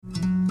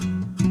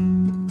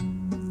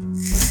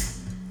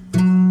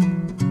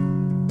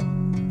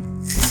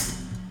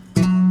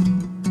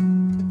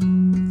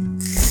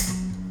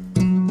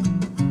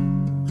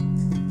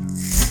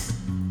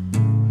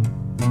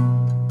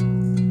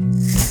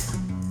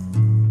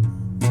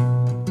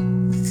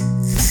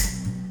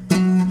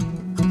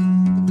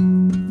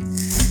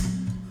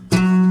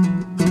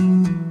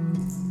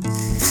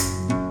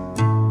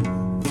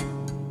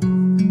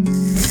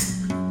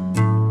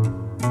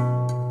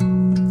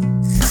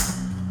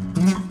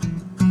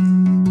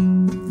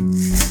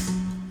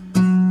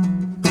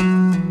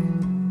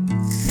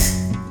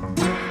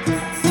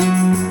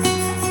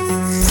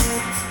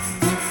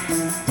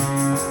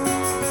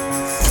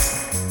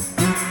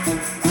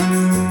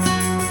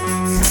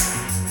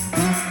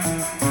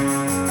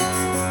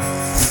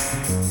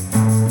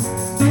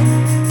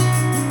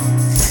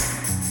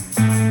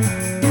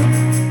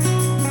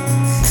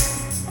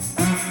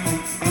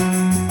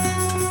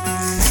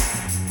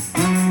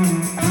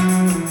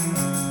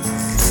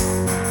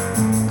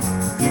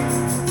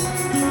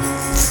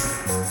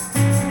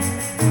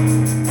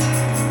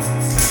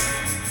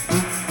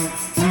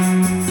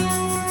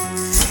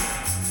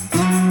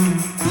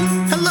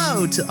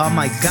to all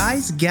my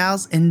guys,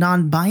 gals, and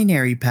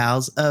non-binary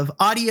pals of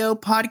audio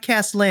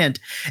podcast land,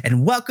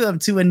 and welcome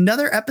to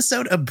another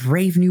episode of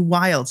Brave New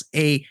Wilds,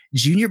 a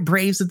Junior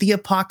Braves of the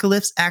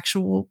Apocalypse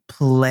actual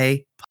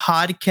play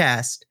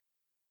podcast.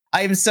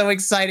 I am so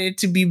excited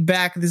to be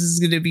back. This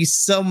is going to be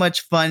so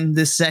much fun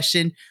this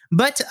session.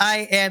 But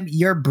I am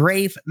your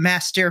brave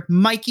master,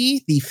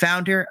 Mikey, the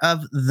founder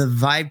of the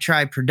Vibe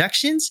Tribe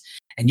Productions.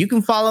 And you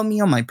can follow me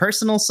on my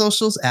personal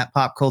socials at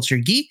Pop Culture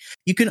Geek.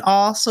 You can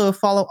also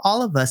follow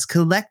all of us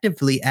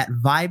collectively at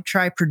Vibe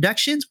Tribe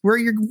Productions, where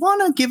you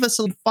want to give us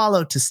a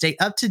follow to stay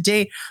up to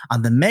date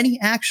on the many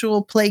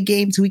actual play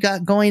games we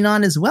got going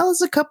on, as well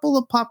as a couple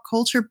of pop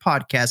culture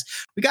podcasts.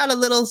 We got a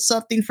little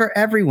something for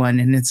everyone,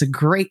 and it's a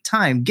great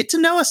time. Get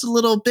to know us a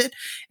little bit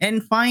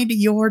and find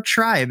your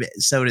tribe,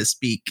 so to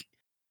speak.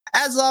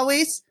 As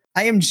always,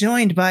 I am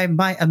joined by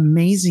my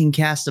amazing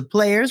cast of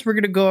players. We're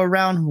going to go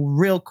around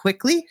real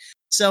quickly.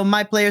 So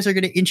my players are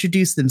going to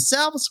introduce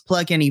themselves,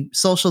 plug any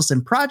socials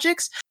and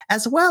projects,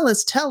 as well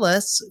as tell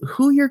us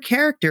who your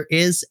character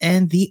is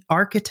and the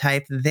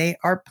archetype they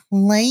are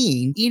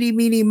playing. Eeny,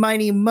 meeny,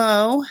 miny,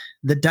 mo.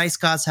 The dice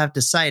gods have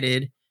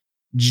decided.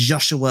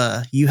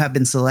 Joshua, you have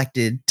been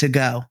selected to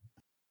go.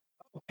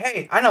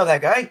 Hey, I know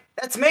that guy.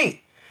 That's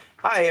me.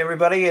 Hi,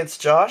 everybody. It's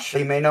Josh.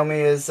 You may know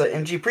me as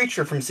MG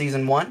Preacher from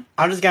Season 1.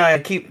 I'm just going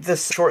to keep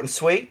this short and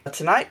sweet.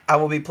 Tonight, I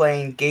will be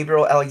playing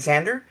Gabriel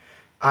Alexander.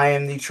 I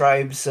am the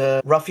tribe's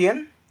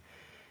ruffian.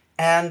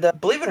 And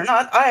believe it or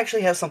not, I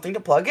actually have something to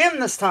plug in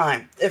this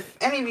time. If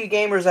any of you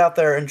gamers out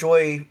there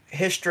enjoy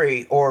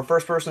history or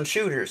first-person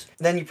shooters,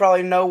 then you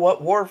probably know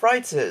what War of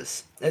Rights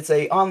is. It's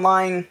an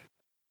online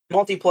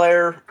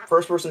multiplayer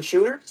first-person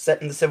shooter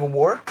set in the Civil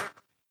War.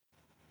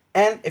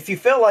 And if you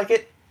feel like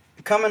it,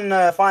 come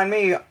and find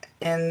me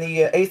in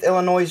the 8th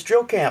Illinois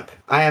drill camp.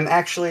 I am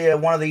actually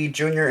one of the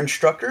junior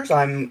instructors.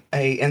 I'm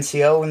a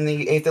NCO in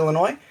the 8th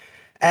Illinois.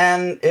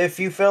 And if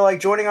you feel like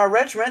joining our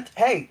regiment,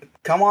 hey,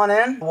 come on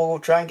in. We'll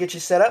try and get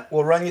you set up.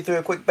 We'll run you through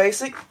a quick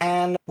basic,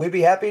 and we'd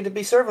be happy to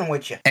be serving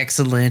with you.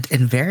 Excellent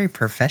and very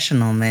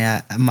professional,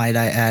 might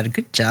I add.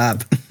 Good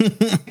job.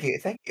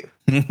 Thank you.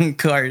 Of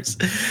course.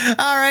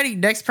 Alrighty,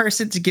 next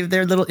person to give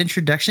their little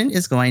introduction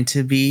is going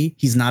to be,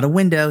 he's not a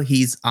window,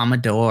 he's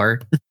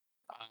Amador.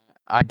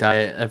 I die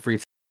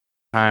every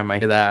time I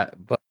hear that.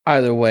 But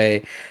either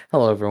way,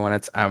 hello everyone,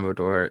 it's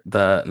Amador,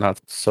 the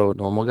not so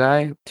normal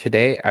guy.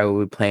 Today I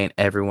will be playing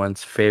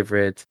everyone's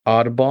favorite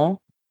Oddball,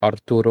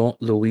 Arturo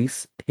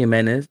Luis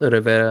Jimenez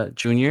Rivera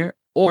Jr.,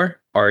 or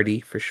Arty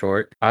for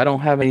short. I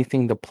don't have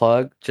anything to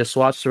plug. Just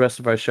watch the rest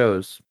of our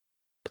shows,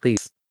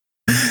 please.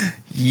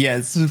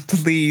 Yes,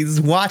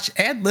 please watch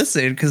and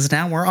listen, because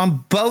now we're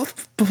on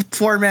both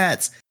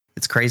formats.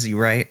 It's crazy,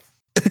 right?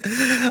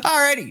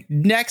 Alrighty,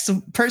 next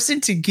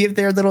person to give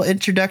their little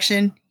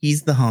introduction.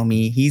 He's the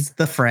homie, he's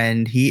the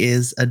friend, he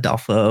is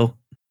Adolfo.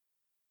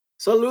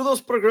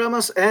 Saludos,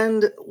 programas,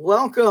 and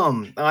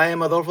welcome. I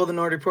am Adolfo, the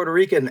Nordic Puerto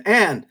Rican,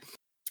 and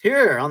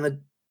here on the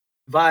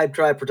Vibe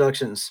Tribe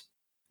Productions,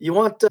 you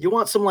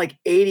want some like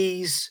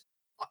 80s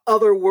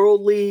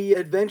otherworldly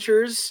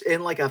adventures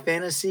in like a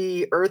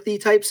fantasy earthy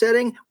type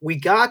setting? We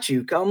got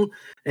you. Come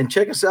and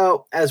check us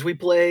out as we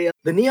play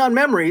the Neon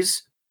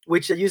Memories,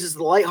 which uses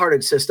the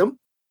lighthearted system.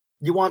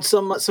 You want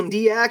some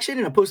D action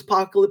in a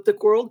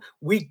post-apocalyptic world?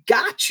 We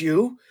got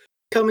you.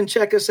 Come and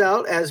check us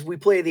out as we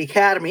play the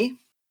Academy.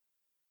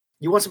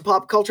 You want some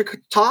pop culture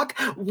talk?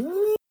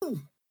 Woo,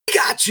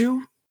 got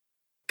you.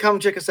 Come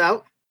check us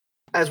out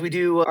as we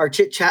do our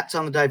chit chats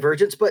on the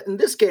Divergence. But in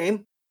this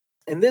game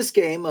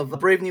of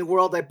Brave New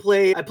World, I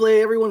play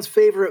everyone's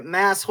favorite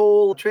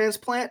masshole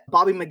transplant,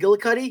 Bobby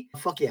McGillicuddy.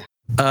 Fuck yeah.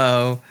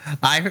 Oh,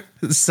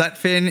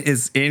 Sutphin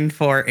is in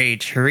for a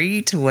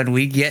treat when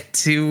we get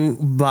to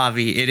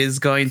Bobby. It is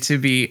going to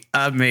be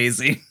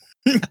amazing.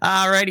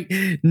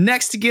 Alrighty,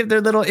 next to give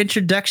their little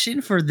introduction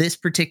for this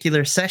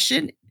particular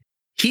session,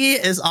 he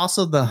is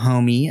also the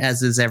homie,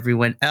 as is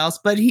everyone else,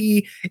 but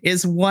he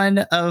is one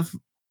of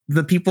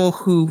the people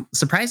who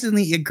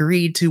surprisingly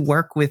agreed to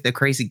work with a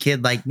crazy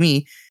kid like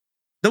me,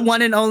 the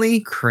one and only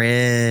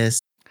Chris.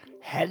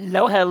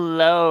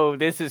 Hello.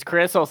 This is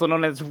Chris, also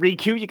known as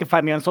Riku. You can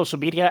find me on social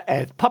media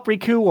as Pup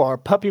Riku or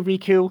Puppy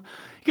Riku. You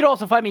can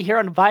also find me here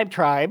on Vibe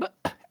Tribe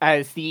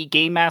as the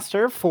Game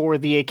Master for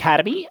the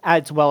Academy,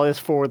 as well as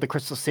for the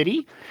Crystal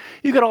City.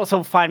 You can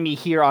also find me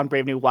here on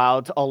Brave New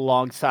Wilds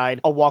alongside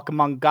A Walk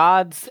Among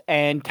Gods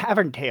and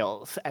Tavern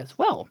Tales as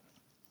well.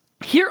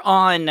 Here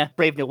on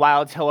Brave New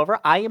Wilds, however,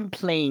 I am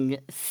playing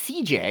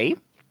CJ,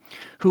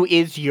 who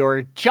is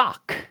your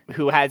jock,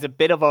 who has a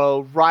bit of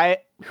a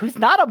riot, who's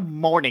not a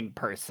morning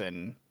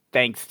person,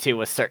 thanks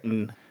to a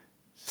certain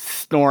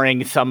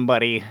snoring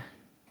somebody.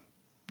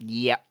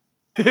 Yep.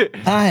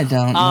 I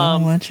don't know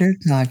what you're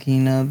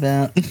talking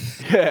about.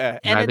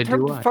 And in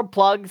terms for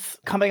plugs,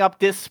 coming up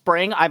this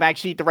spring, I'm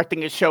actually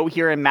directing a show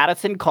here in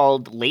Madison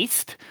called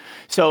Laced.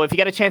 So if you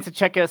get a chance to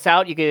check us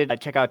out, you can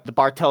check out the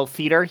Bartell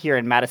Theater here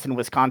in Madison,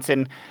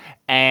 Wisconsin,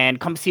 and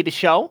come see the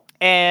show.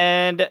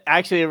 And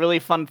actually, a really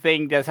fun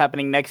thing that's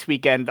happening next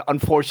weekend.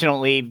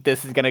 Unfortunately,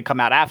 this is going to come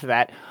out after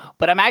that.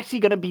 But I'm actually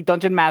going to be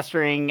dungeon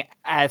mastering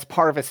as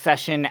part of a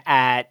session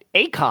at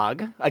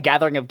ACOG, a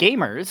Gathering of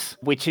Gamers,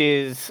 which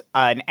is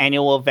an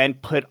annual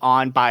event put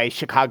on by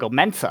Chicago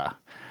Mensa.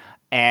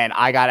 And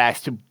I got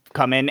asked to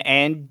come in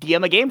and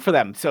DM a game for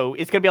them. So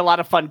it's going to be a lot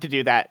of fun to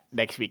do that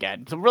next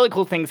weekend. Some really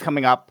cool things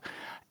coming up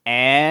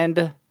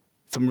and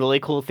some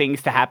really cool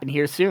things to happen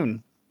here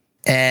soon.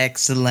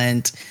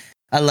 Excellent.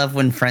 I love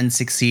when friends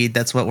succeed.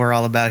 That's what we're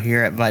all about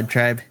here at Vibe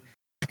Tribe.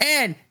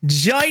 And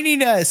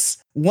joining us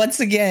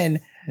once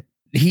again,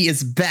 he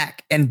is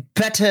back and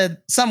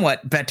better,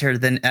 somewhat better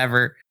than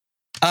ever.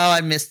 Oh,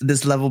 I missed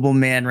this lovable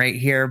man right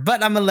here,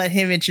 but I'm going to let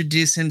him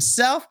introduce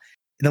himself.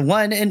 The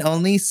one and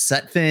only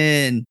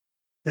Sutphin.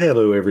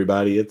 Hello,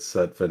 everybody. It's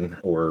Sutphin,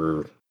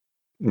 or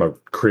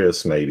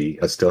Chris, maybe.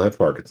 I still have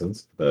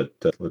Parkinson's, but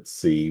let's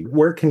see.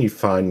 Where can you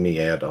find me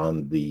at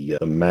on the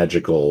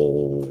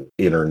magical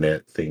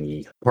internet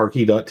thingy?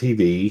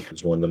 Parky.tv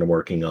is one that I'm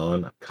working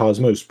on.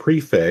 Cosmos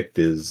Prefect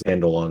is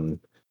handle on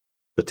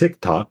the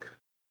TikTok.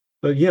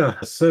 But yeah,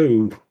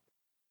 so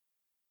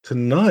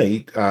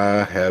tonight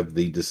I have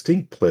the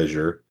distinct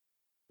pleasure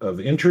of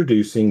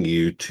introducing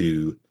you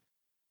to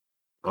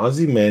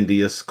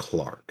Ozymandias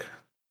Clark.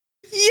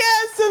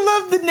 Yes, I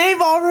love the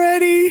name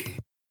already.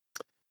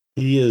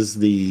 He is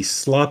the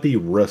sloppy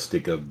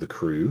rustic of the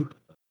crew.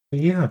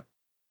 Yeah,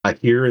 I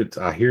hear it.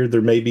 I hear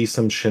there may be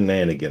some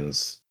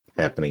shenanigans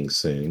happening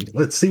soon.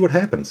 Let's see what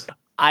happens.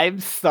 I'm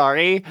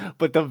sorry,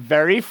 but the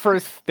very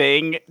first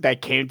thing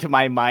that came to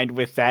my mind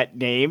with that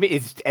name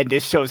is, and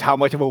this shows how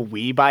much of a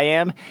weeb I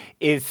am,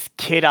 is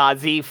Kid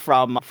Ozzy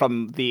from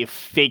the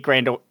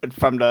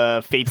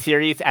Fate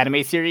series,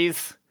 anime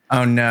series.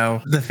 Oh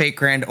no, the Fate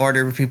Grand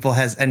Order people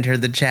has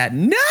entered the chat.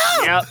 No!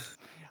 Yep.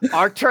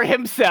 Archer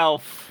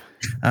himself.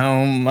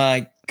 Oh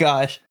my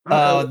gosh.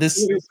 Oh,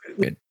 this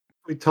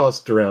we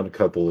tossed around a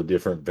couple of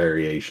different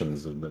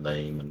variations of the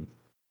name, and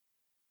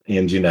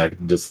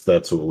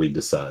that's what we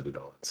decided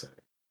on. So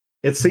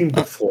it seemed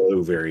to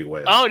flow very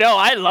well. Oh no,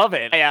 I love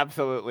it. I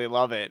absolutely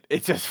love it.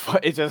 It's just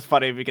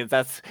funny because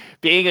that's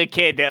being a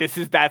kid.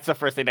 That's the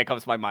first thing that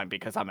comes to my mind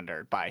because I'm a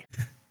nerd. Bye.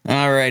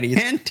 Alrighty,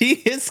 and he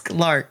is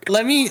Clark.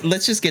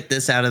 Let's just get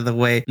this out of the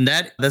way.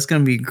 That's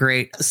gonna be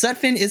great.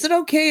 Sutphin, is it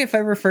okay if I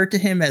refer to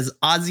him as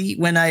Ozzy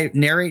when I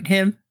narrate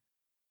him?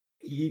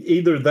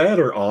 Either that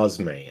or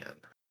Ozman.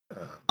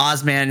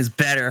 Ozman is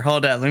better.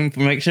 Hold on, let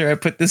me make sure I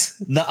put the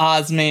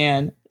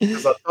Ozman.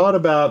 Because I thought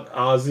about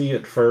Ozzy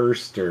at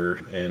first,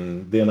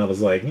 and then I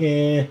was like,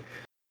 and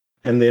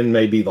then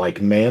maybe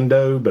like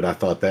Mando, but I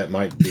thought that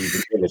might be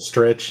a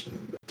stretch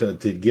to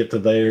get to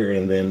there,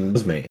 and then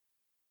Ozman.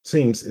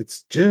 Seems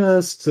it's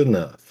just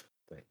enough.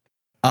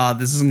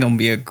 This is going to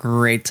be a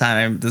great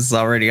time. This is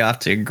already off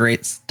to a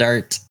great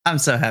start. I'm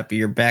so happy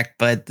you're back,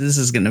 but this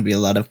is going to be a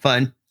lot of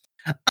fun.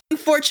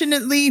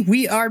 Unfortunately,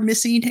 we are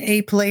missing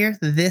a player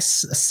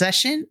this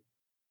session.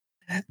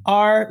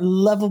 Our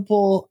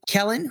lovable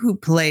Kellin, who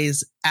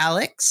plays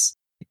Alex,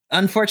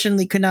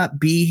 unfortunately could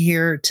not be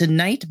here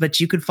tonight, but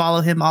you could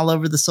follow him all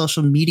over the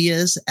social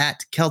medias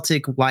at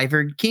Celtic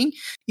Wyvern King.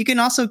 You can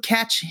also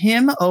catch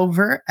him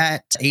over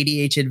at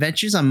ADH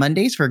Adventures on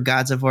Mondays for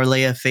Gods of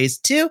Orlea Phase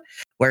 2,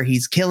 where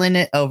he's killing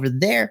it over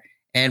there.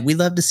 And we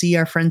love to see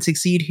our friends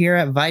succeed here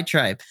at Vibe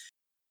Tribe.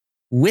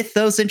 With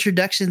those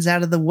introductions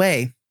out of the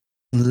way,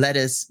 let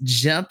us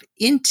jump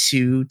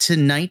into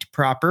tonight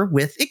proper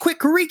with a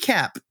quick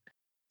recap.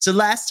 So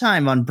last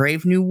time on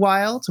Brave New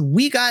Wilds,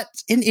 we got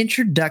an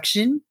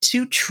introduction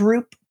to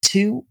Troop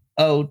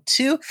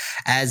 202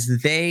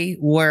 as they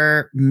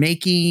were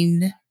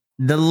making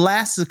the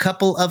last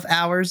couple of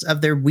hours of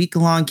their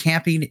week-long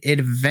camping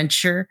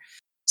adventure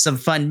some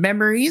fun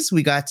memories.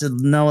 We got to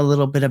know a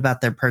little bit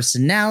about their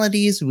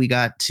personalities. We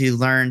got to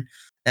learn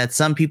that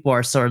some people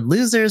are sore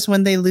losers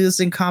when they lose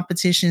in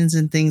competitions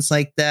and things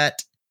like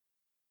that.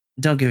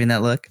 Don't give me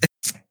that look.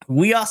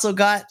 We also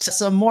got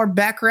some more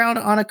background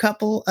on a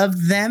couple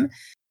of them.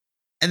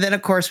 And then,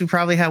 of course, we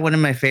probably had one of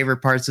my favorite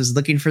parts was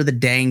looking for the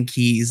dang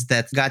keys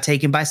that got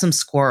taken by some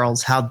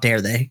squirrels. How dare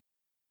they?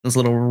 Those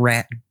little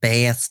rat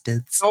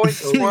bastards. Always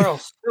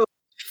squirrels.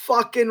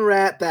 Fucking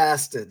rat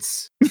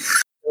bastards.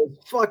 Those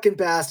fucking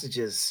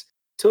bastages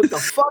took the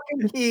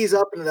fucking keys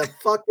up into the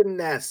fucking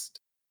nest.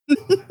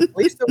 At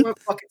least they weren't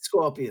fucking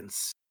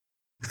scorpions.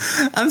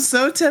 I'm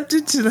so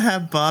tempted to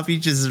have Bobby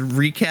just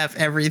recap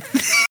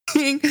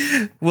everything.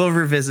 We'll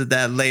revisit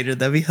that later.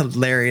 That'd be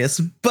hilarious.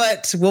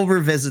 But we'll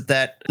revisit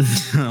that.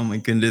 Oh my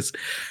goodness.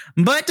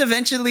 But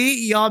eventually,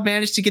 y'all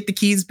managed to get the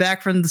keys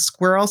back from the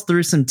squirrels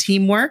through some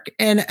teamwork.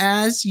 And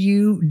as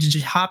you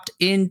hopped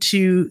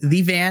into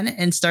the van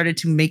and started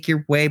to make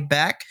your way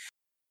back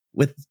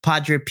with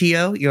Padre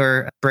Pio,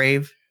 your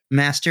brave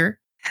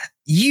master,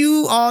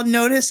 you all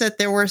noticed that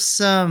there were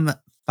some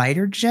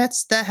fighter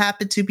jets that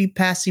happened to be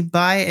passing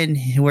by and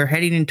were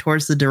heading in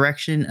towards the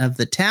direction of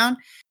the town.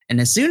 And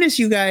as soon as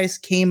you guys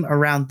came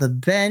around the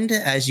bend,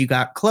 as you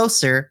got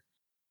closer,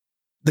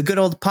 The good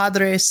old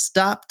Padre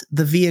stopped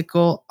the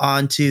vehicle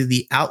onto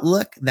the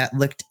outlook that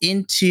looked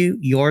into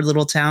your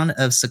little town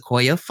of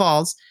Sequoia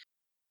Falls.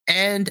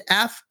 And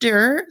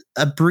after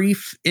a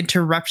brief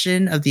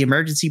interruption of the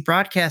emergency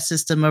broadcast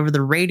system over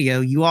the radio,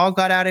 you all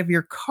got out of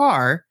your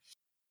car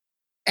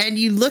and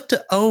you looked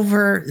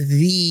over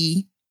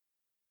the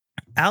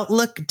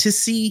outlook to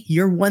see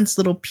your once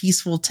little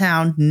peaceful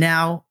town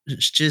now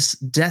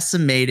just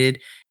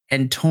decimated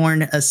and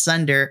torn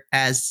asunder,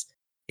 as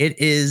it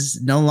is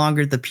no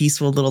longer the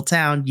peaceful little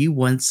town you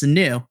once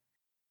knew.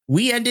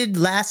 We ended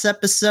last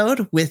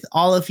episode with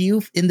all of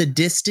you in the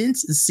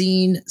distance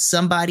seeing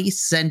somebody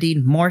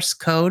sending Morse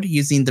code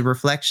using the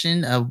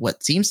reflection of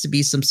what seems to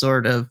be some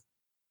sort of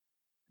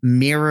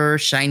mirror,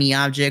 shiny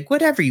object,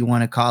 whatever you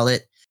want to call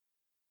it,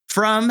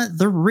 from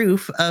the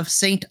roof of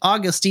St.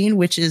 Augustine,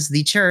 which is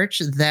the church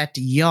that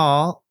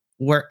y'all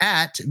were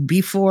at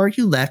before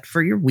you left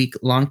for your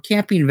week-long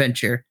camping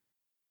venture.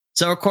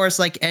 So, of course,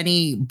 like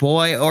any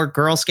Boy or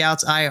Girl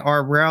Scouts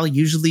IRL,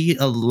 usually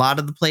a lot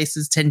of the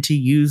places tend to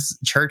use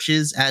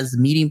churches as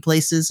meeting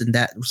places, and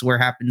that's where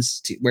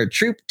where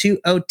Troop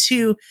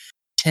 202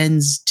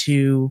 tends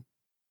to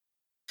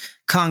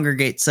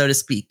congregate, so to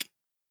speak.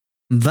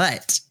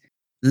 But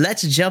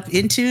let's jump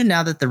into,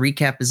 now that the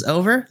recap is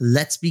over,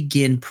 let's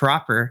begin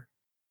proper.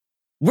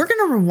 We're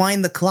going to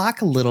rewind the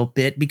clock a little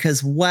bit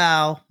because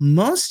while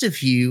most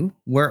of you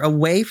were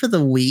away for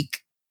the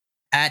week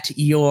at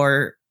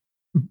your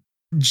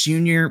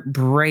Junior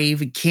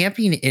Brave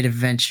camping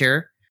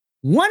adventure,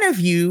 one of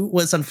you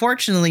was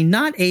unfortunately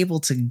not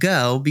able to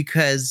go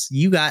because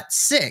you got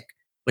sick,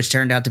 which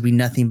turned out to be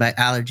nothing but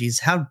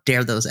allergies. How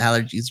dare those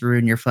allergies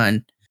ruin your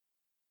fun?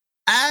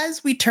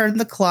 As we turn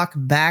the clock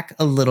back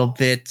a little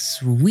bit,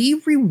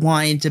 we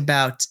rewind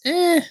about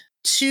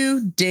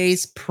 2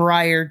 days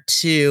prior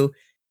to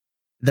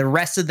the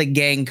rest of the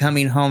gang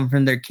coming home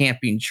from their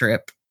camping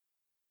trip.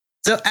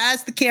 So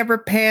as the camera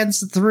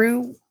pans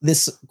through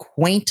this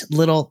quaint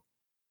little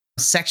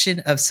section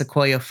of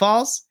Sequoia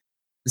Falls,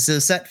 so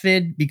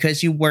Sutphin,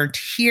 because you weren't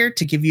here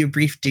to give you a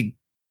brief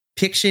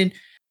depiction,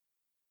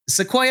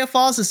 Sequoia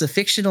Falls is a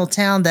fictional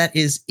town that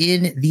is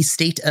in the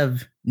state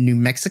of New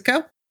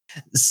Mexico.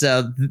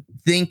 So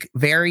think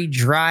very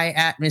dry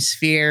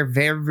atmosphere,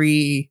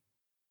 very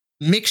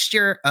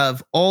mixture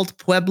of old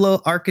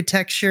Pueblo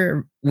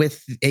architecture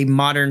with a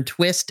modern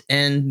twist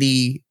and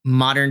the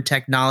modern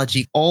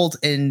technology, old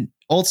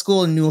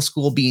school and new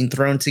school being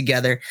thrown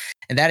together.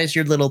 And that is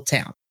your little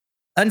town.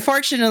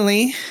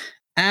 Unfortunately,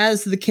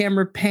 as the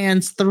camera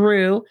pans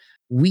through,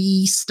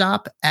 we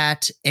stop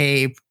at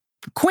a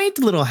quaint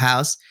little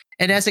house.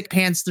 And as it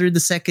pans through the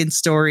second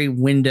story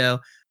window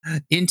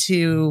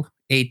into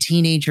a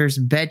teenager's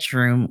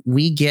bedroom,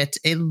 we get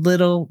a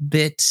little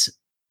bit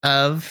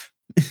of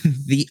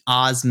the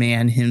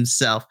Ozman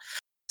himself.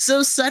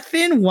 So,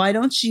 Sutphin, why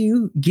don't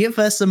you give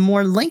us a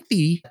more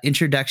lengthy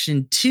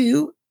introduction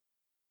to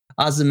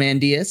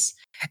Ozymandias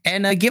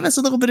and give us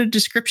a little bit of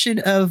description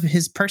of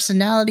his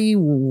personality,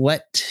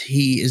 what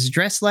he is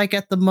dressed like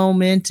at the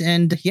moment,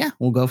 and yeah,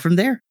 we'll go from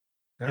there.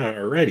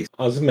 Alrighty.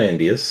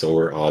 Ozymandias,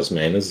 or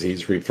Ozman as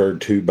he's referred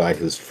to by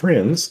his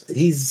friends,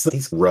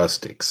 he's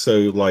rustic.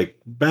 So, like,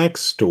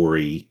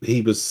 backstory,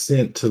 he was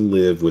sent to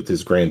live with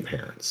his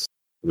grandparents,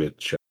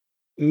 which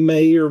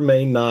may or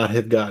may not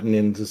have gotten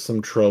into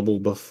some trouble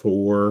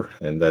before,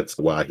 and that's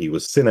why he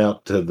was sent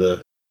out to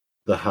the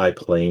high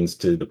plains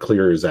to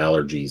clear his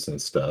allergies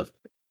and stuff.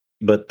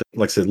 But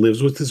like I said,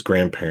 lives with his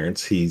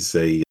grandparents. He's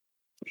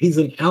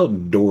an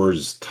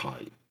outdoors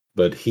type,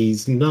 but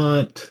he's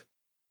not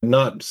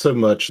so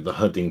much the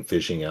hunting,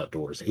 fishing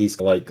outdoors. He's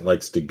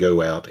likes to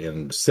go out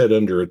and sit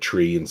under a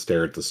tree and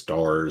stare at the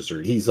stars,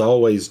 or he's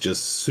always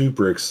just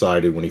super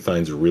excited when he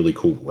finds a really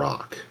cool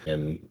rock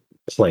and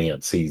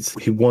plants. He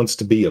wants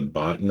to be a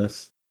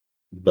botanist,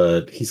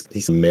 but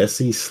he's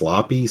messy,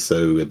 sloppy,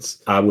 so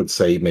I would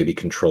say maybe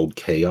controlled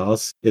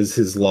chaos is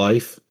his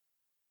life.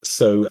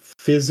 So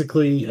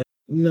physically,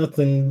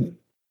 nothing,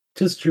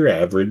 just your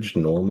average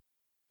normal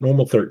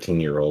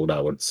 13-year-old,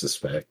 I would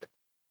suspect.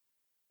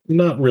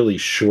 Not really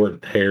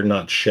short hair,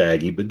 not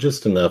shaggy, but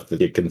just enough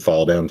that it can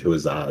fall down to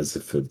his eyes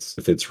if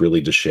it's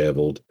really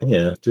disheveled.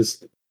 Yeah,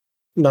 just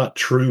not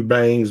true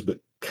bangs, but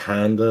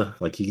kinda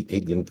like he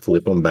can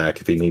flip them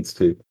back if he needs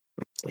to.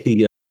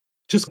 He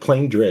just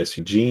plain dress,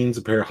 jeans,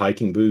 a pair of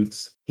hiking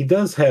boots. He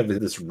does have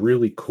this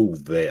really cool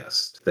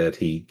vest that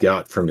he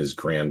got from his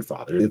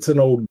grandfather. It's an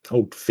old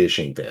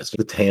fishing vest,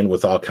 the tan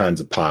with all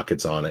kinds of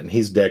pockets on it, and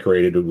he's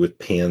decorated it with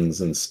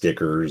pins and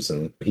stickers,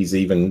 and he's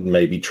even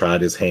maybe tried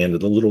his hand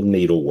at a little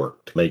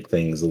needlework to make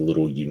things a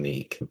little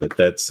unique. But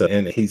that's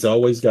and he's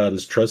always got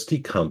his trusty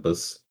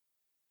compass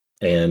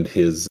and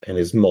his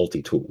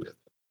multi-tool with him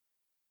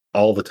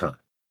all the time.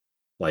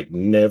 Like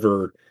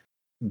never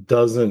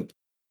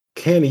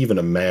can't even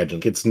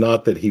imagine. It's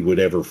not that he would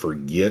ever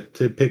forget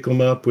to pick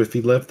them up if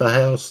he left the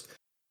house,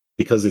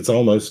 because it's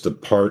almost a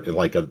part,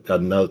 like a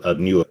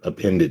new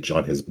appendage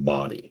on his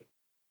body.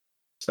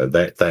 So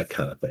that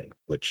kind of thing,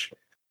 which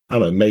I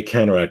don't know, may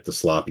counteract the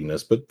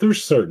sloppiness, but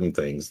there's certain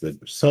things that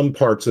some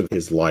parts of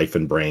his life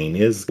and brain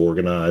is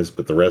organized,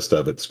 but the rest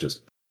of it's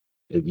just,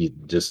 you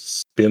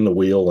just spin the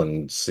wheel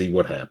and see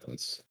what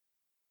happens.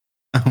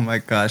 Oh my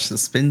gosh, so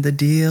spin the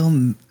deal,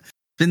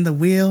 spin the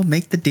wheel,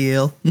 make the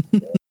deal.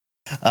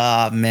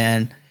 Oh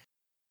man.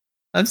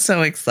 I'm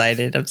so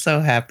excited. I'm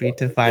so happy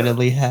to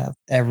finally have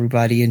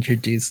everybody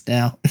introduced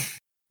now.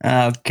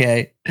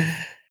 Okay.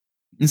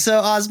 So,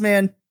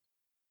 Ozman,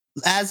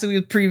 as we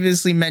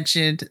previously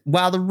mentioned,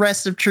 while the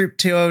rest of Troop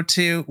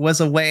 202 was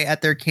away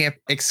at their camp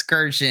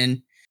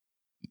excursion,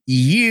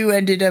 you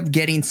ended up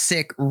getting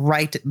sick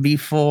right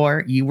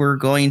before you were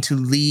going to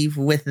leave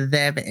with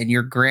them, and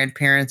your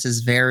grandparents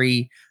is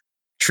very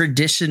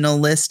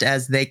traditionalist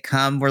as they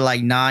come. We're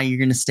like, nah, you're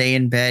gonna stay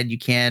in bed. You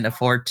can't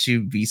afford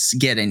to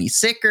get any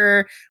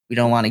sicker. We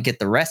don't want to get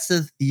the rest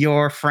of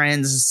your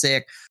friends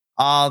sick.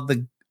 All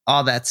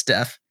that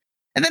stuff.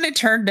 And then it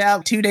turned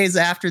out 2 days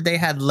after they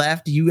had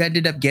left, you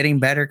ended up getting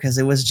better because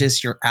it was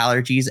just your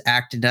allergies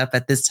acting up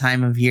at this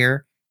time of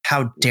year.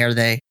 How dare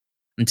they?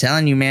 I'm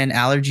telling you, man,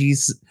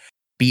 allergies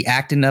be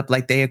acting up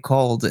like they a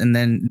cold, and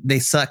then they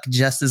suck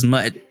just as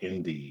much.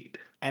 Indeed.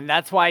 And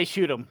that's why I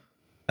shoot them.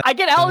 I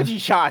get allergy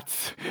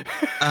shots.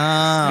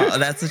 Oh,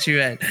 that's what you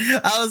meant.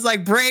 I was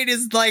like, brain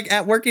is like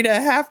at working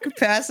at half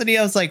capacity.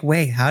 I was like,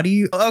 wait, how do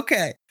you?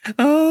 Okay.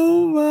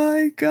 Oh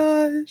my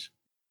gosh.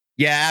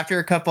 Yeah, after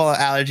a couple of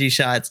allergy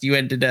shots, you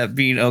ended up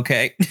being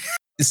okay.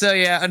 So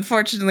yeah,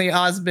 unfortunately,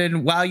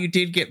 Osmond, while you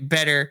did get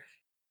better,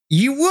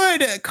 you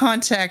would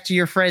contact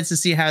your friends to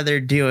see how they're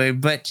doing.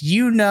 But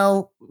you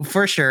know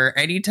for sure,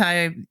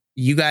 anytime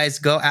you guys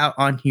go out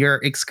on your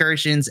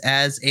excursions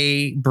as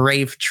a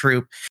brave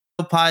troop,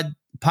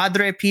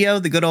 Padre Pio,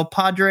 the good old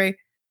Padre,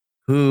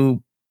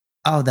 who,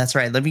 oh, that's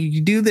right. Let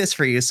me do this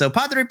for you. So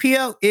Padre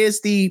Pio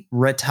is the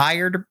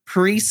retired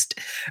priest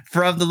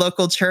from the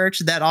local church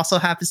that also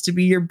happens to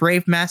be your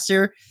brave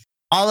master.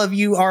 All of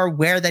you are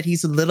aware that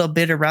he's a little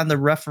bit around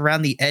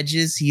the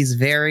edges. He's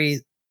very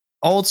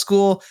old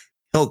school.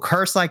 He'll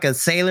curse like a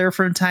sailor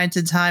from time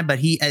to time, but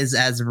he is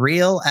as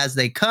real as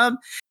they come.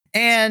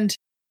 And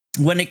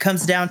when it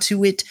comes down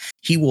to it,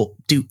 he will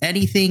do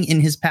anything in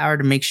his power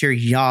to make sure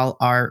y'all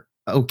are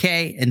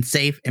okay and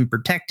safe and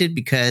protected,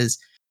 because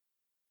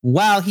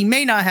while he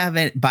may not have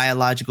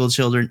biological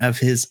children of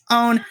his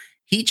own,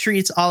 he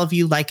treats all of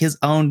you like his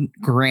own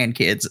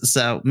grandkids.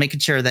 So making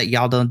sure that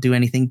y'all don't do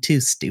anything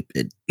too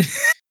stupid.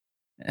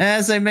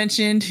 As I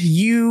mentioned,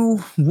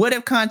 you would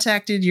have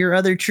contacted your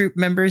other troop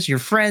members, your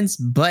friends,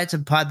 but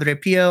Padre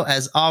Pio,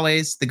 as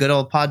always, the good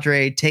old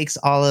Padre, takes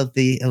all of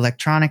the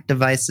electronic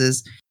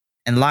devices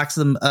and locks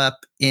them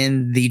up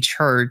in the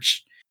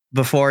church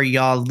before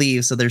y'all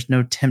leave, so there's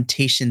no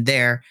temptation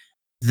there.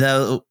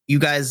 Though you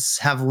guys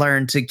have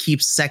learned to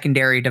keep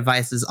secondary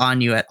devices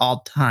on you at all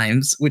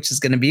times, which is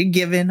going to be a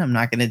given. I'm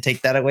not going to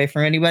take that away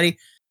from anybody.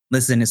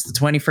 Listen, it's the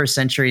 21st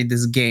century.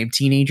 This game,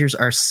 teenagers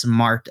are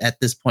smart at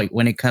this point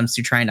when it comes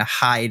to trying to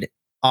hide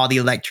all the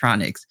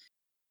electronics.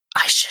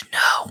 I should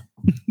know.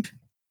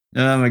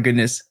 Oh my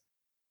goodness.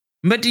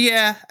 But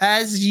yeah,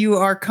 as you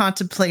are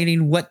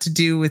contemplating what to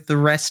do with the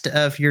rest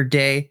of your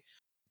day,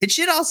 it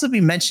should also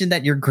be mentioned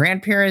that your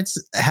grandparents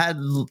had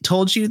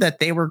told you that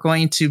they were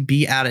going to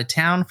be out of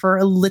town for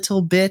a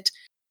little bit.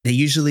 They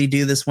usually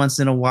do this once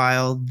in a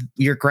while.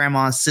 Your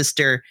grandma's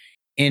sister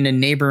in a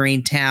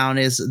neighboring town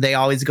they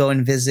always go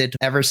and visit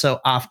ever so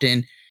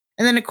often.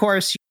 And then, of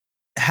course,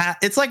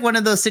 it's like one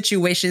of those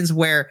situations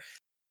where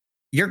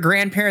your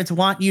grandparents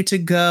want you to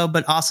go,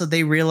 but also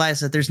they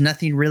realize that there's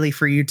nothing really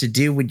for you to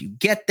do when you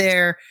get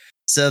there.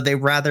 So they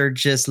rather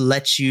just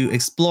let you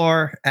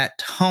explore at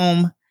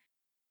home.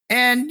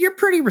 And you're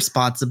pretty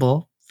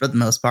responsible for the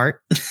most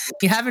part.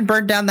 You haven't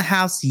burned down the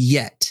house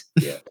yet.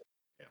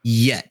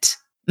 Yet.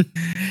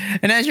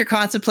 And as you're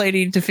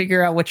contemplating to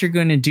figure out what you're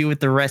going to do with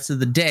the rest of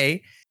the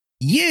day,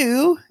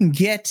 you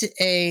get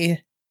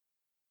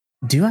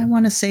do I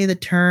want to say the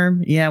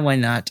term? Yeah, why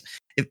not?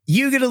 If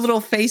you get a little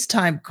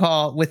FaceTime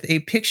call with a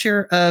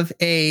picture of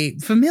a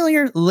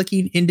familiar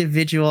looking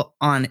individual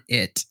on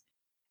it.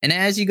 And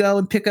as you go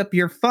and pick up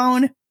your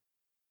phone,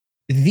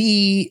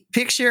 the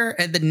picture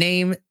and the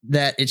name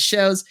that it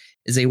shows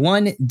is a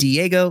one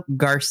Diego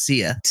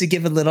Garcia. To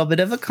give a little bit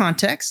of a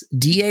context,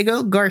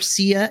 Diego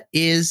Garcia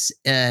is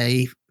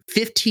a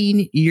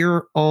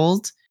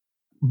 15-year-old,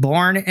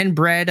 born and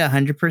bred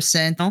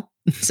 100%.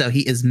 So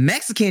he is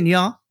Mexican,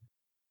 y'all,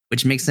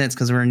 which makes sense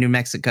because we're in New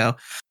Mexico.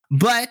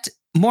 But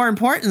more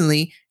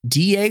importantly,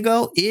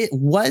 Diego, it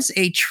was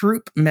a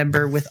troop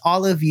member with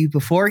all of you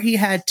before he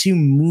had to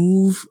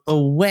move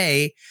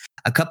away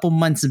a couple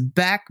months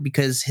back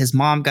because his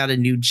mom got a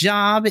new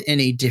job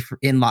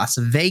in Las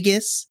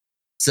Vegas.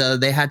 So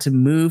they had to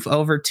move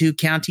over 2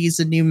 counties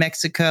in New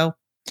Mexico.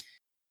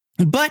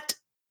 But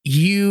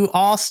you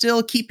all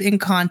still keep in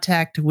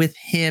contact with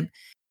him.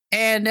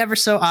 And ever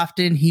so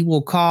often, he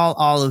will call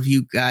all of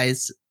you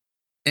guys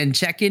and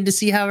check in to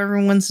see how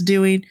everyone's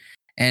doing.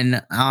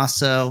 And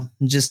also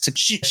just to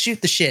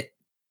shoot the shit,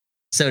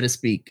 so to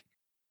speak.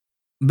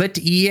 But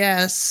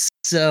yes,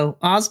 so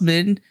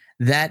Osmond,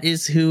 that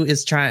is who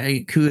is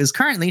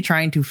currently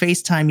trying to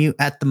FaceTime you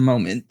at the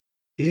moment.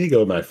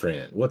 Diego, my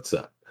friend, what's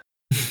up?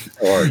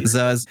 How are you?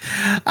 So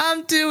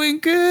I'm doing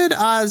good,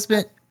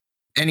 Osmond.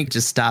 And he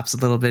just stops a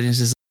little bit and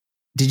says,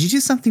 "Did you do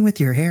something with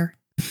your hair?"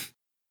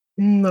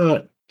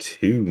 Not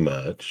too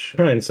much.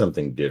 Trying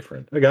something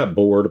different. I got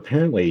bored.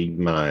 Apparently,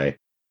 my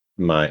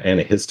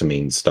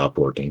antihistamine stopped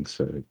working.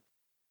 So,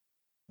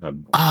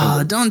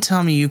 don't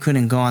tell me you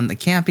couldn't go on the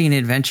camping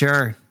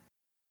adventure.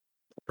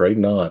 Afraid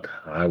not.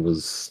 I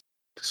was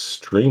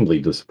extremely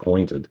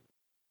disappointed.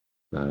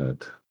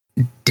 But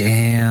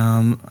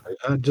damn,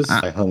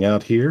 I hung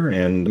out here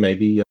and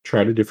maybe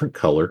tried a different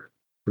color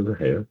for the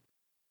hair.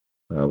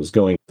 I was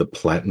going the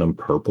platinum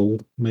purple,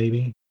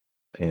 maybe.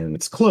 And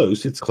it's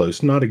close. It's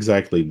close. Not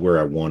exactly where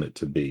I want it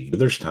to be. But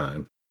there's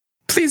time.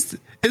 Please,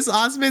 is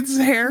Osmond's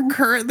hair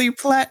currently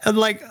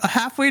like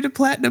halfway to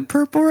platinum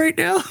purple right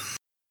now?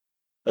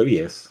 Oh,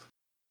 yes.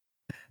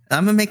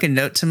 I'm going to make a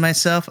note to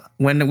myself.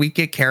 When we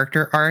get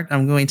character art,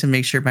 I'm going to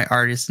make sure my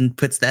artist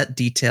puts that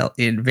detail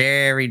in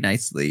very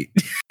nicely.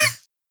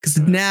 Because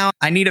now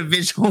I need a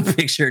visual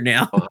picture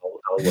now.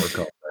 I'll work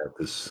on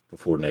that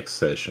before next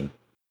session.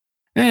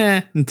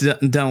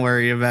 Don't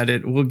worry about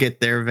it. We'll get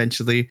there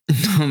eventually.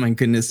 Oh my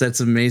goodness, that's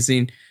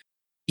amazing.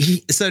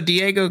 So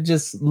Diego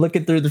just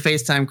looking through the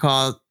FaceTime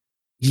call.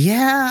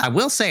 Yeah, I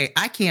will say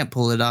I can't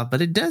pull it off,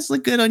 but it does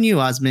look good on you,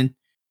 Osmond.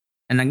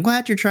 And I'm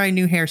glad you're trying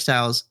new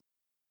hairstyles.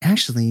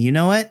 Actually, you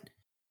know what?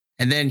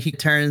 And then he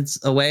turns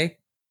away.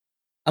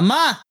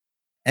 Ama!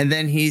 And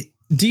then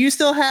do you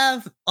still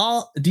have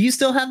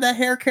that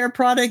hair care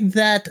product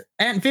that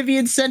Aunt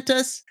Vivian sent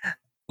us?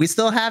 We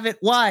still have it.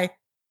 Why?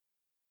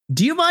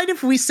 Do you mind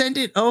if we send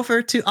it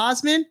over to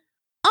Osmond?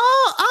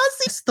 Oh,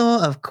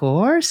 Ozzy, of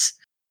course.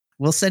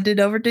 We'll send it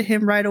over to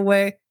him right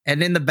away.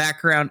 And in the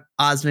background,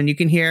 Osmond, you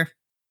can hear,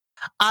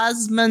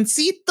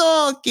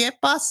 Osmondcito, ¿qué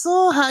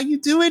pasó? How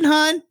you doing,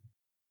 hon?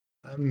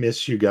 I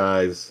miss you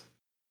guys.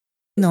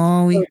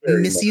 No, we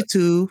miss you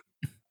too.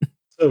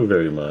 So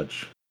very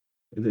much.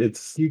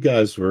 It's you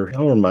guys were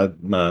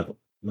my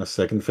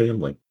second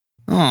family.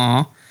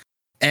 Aw.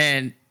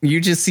 And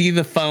you just see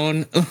the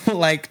phone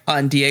like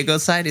on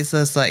Diego's side. It's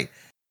just like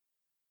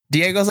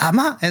Diego's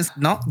Ama is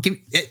no give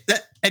it,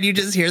 and you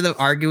just hear them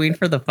arguing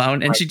for the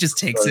phone, and she just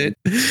takes it.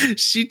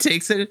 She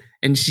takes it,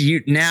 and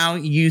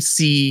you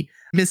see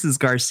Mrs.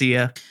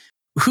 Garcia,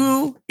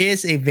 who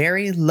is a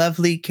very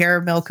lovely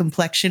caramel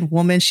complexion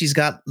woman. She's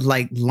got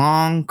like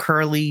long,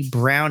 curly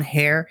brown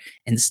hair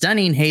and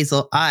stunning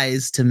hazel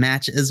eyes to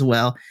match as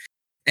well.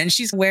 And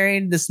she's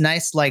wearing this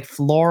nice like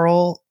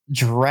floral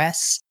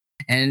dress.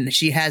 And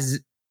she has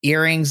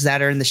earrings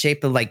that are in the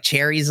shape of like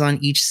cherries on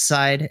each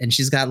side. And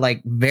she's got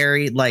like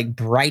very like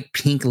bright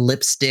pink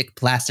lipstick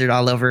plastered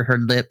all over her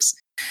lips.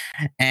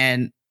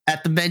 And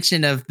at the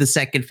mention of the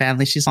second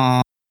family, she's,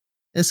 oh,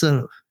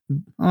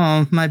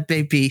 my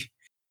baby.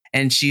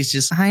 And she's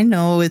just, I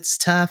know it's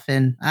tough.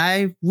 And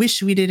I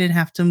wish we didn't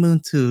have to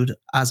move to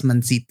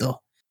Osmondcito.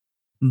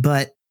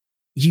 But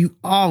you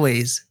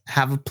always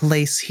have a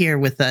place here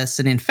with us.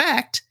 And in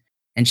fact,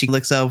 and she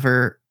looks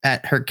over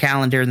at her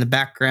calendar in the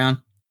background,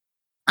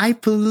 I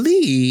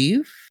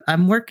believe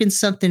I'm working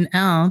something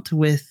out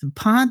with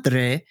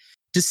Padre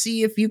to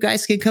see if you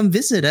guys can come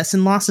visit us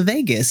in Las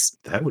Vegas.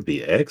 That would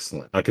be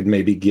excellent. I could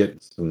maybe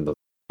get some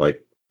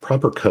like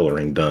proper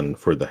coloring done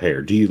for the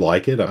hair. Do you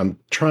like it? I'm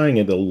trying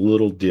it a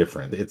little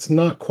different. It's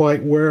not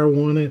quite where I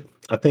want it.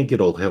 I think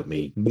it'll help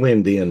me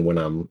blend in when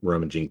I'm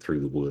rummaging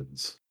through the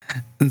woods.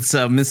 And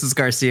so Mrs.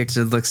 Garcia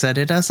just looks at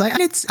it. I was like,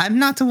 I'm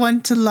not the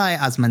one to lie,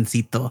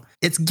 Osmondcito.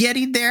 It's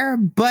getting there,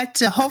 but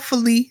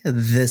hopefully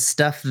the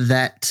stuff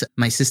that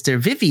my sister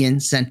Vivian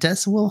sent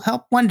us will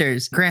help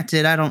wonders.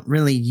 Granted, I don't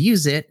really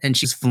use it, and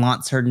she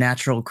flaunts her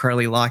natural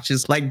curly locks,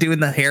 just like doing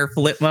the hair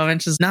flip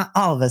moment. Just not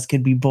all of us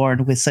could be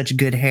born with such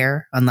good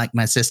hair, unlike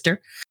my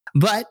sister.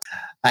 But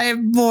I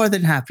am more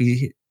than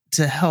happy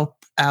to help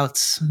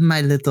out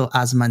my little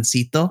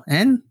Osmondcito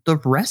and the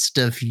rest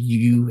of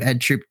you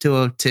at Troop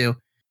 202.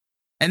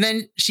 And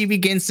then she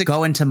begins to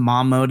go into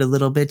mom mode a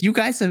little bit. You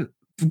guys have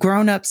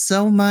grown up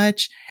so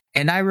much.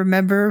 And I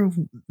remember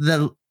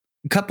the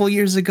couple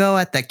years ago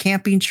at the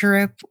camping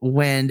trip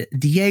when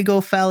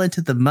Diego fell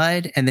into the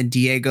mud. And then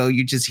Diego,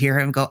 you just hear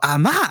him go,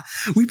 Ama,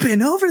 we've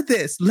been over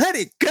this. Let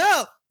it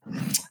go.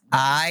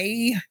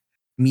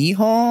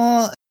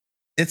 Mijo,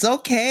 it's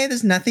okay.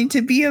 There's nothing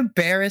to be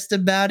embarrassed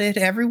about it.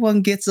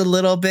 Everyone gets a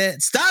little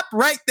bit. Stop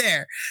right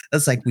there.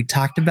 That's like we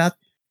talked about.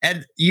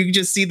 And you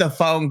just see the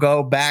phone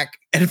go back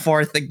and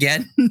forth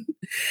again.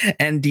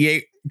 And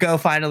Diego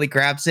finally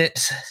grabs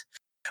it.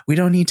 We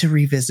don't need to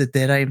revisit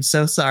that. I am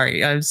so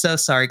sorry. I'm so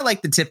sorry.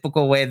 Like the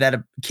typical way that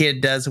a kid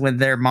does when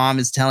their mom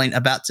is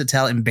about to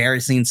tell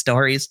embarrassing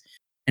stories.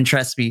 And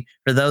trust me,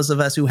 for those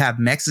of us who have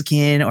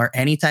Mexican or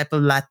any type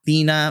of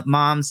Latina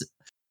moms,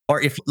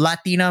 or if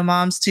Latina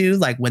moms too,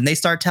 like when they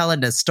start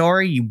telling a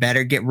story, you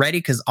better get ready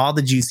because all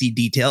the juicy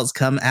details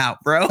come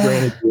out, bro.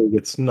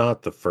 It's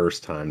not the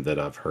first time that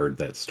I've heard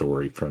that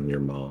story from your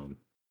mom.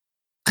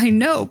 I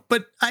know,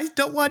 but I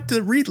don't want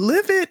to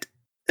relive it.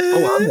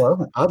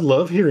 Oh, I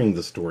love hearing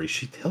the story.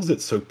 She tells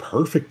it so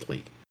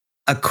perfectly.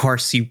 Of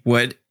course you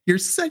would. You're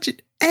such an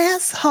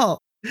asshole.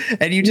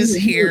 And you just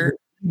hear...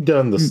 You've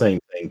done the same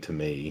thing to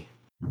me.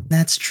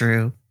 That's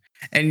true.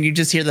 And you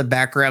just hear the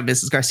background,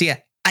 Mrs.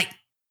 Garcia.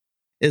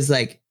 Is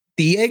like,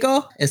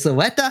 Diego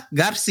Esoeta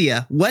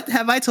Garcia, what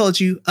have I told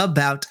you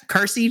about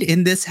cursing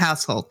in this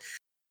household?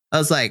 I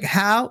was like,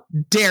 how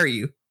dare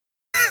you?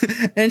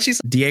 And she's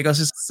Diego's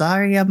just,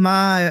 sorry,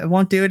 Emma, I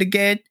won't do it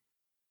again.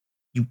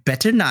 You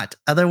better not.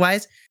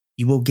 Otherwise,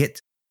 you will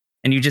get...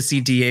 And you just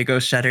see Diego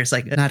shudders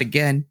like, not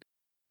again.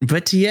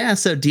 But yeah,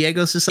 so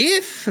Diego's just like,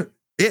 if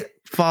it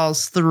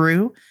falls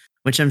through,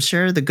 which I'm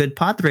sure the good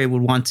Padre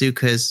would want to,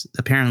 because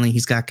apparently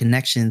he's got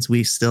connections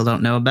we still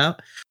don't know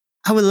about.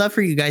 I would love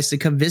for you guys to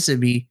come visit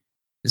me,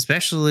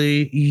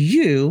 especially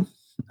you,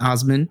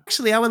 Osmond.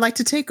 Actually, I would like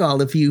to take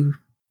all of you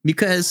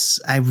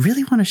because I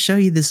really want to show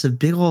you this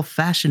big old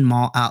fashion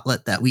mall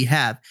outlet that we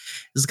have.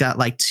 It's got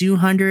like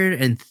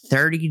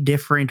 230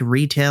 different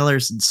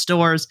retailers and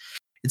stores.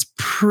 It's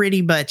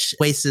pretty much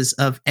places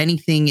of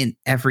anything and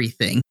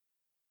everything.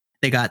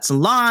 They got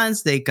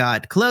salons, they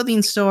got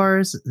clothing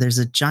stores. There's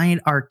a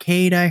giant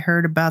arcade I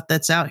heard about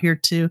that's out here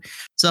too.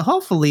 So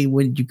hopefully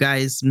when you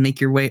guys make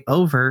your way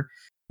over,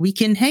 we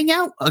can hang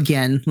out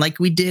again like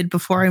we did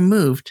before I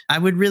moved. I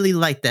would really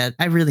like that.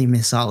 I really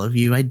miss all of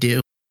you. I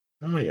do.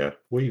 Oh yeah,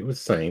 we the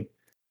same.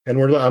 And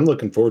I'm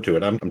looking forward to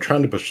it. I'm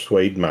trying to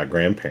persuade my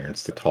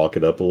grandparents to talk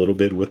it up a little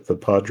bit with the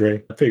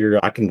Padre. I figure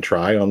I can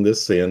try on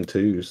this end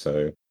too,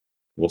 so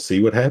we'll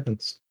see what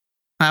happens.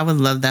 I would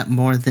love that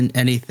more than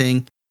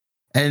anything.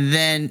 And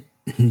then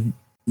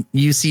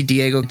you see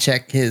Diego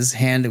check his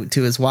hand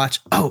to his watch.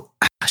 Oh,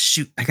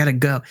 shoot, I gotta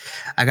go.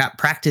 I got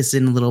practice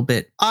in a little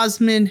bit.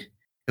 Osmond,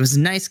 it was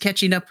nice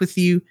catching up with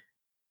you.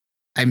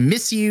 I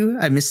miss you.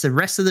 I miss the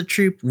rest of the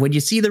troop. When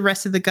you see the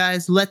rest of the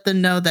guys, let them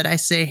know that I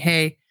say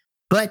hey.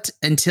 But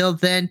until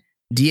then,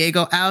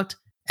 Diego out.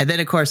 And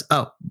then, of course,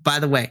 oh, by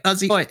the way,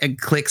 Ozzy,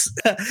 and clicks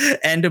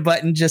end a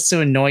button just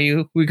to annoy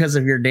you because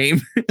of your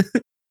name.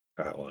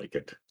 I like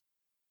it.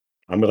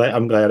 I'm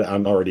glad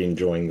I'm already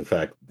enjoying the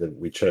fact that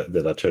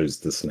that I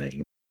chose this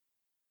name.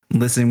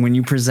 Listen, when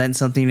you present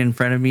something in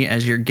front of me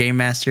as your game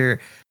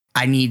master,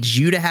 I need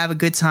you to have a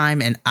good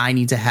time and I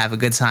need to have a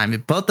good time.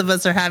 If both of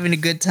us are having a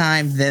good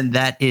time, then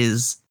that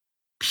is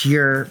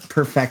pure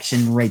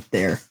perfection right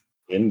there.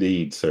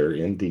 Indeed, sir.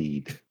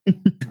 Indeed.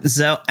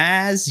 So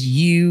as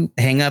you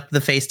hang up the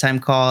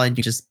FaceTime call and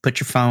you just put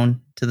your phone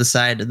to the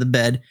side of the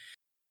bed,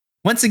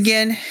 once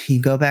again, you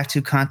go back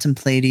to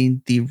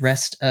contemplating the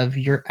rest of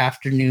your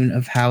afternoon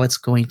of how it's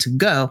going to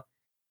go.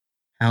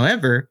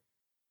 However,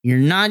 you're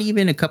not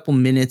even a couple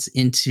minutes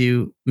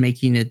into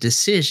making a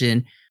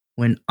decision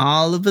when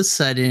all of a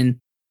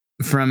sudden,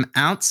 from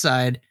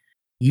outside,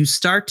 you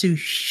start to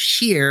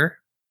hear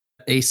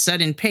a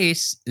sudden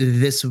pace,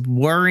 this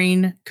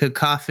whirring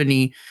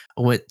cacophony,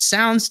 what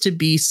sounds to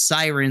be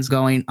sirens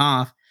going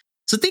off.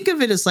 So think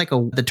of it as like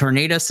the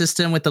tornado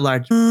system with the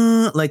large,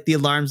 like the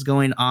alarms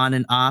going on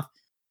and off.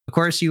 Of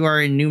course, you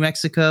are in New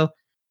Mexico.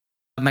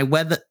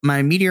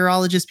 My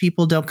meteorologist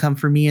people don't come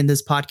for me in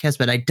this podcast,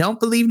 but I don't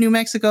believe New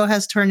Mexico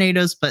has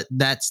tornadoes, but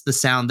that's the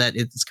sound that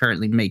it's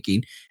currently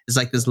making. It's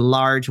like this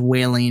large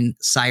wailing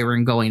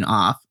siren going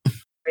off.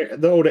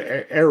 The old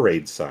air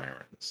raid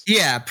sirens.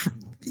 Yeah.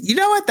 You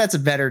know what? That's a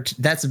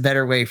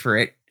better way for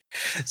it.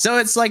 So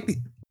it's like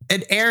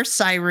an air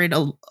siren,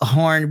 a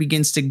horn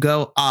begins to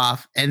go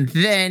off. And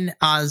then,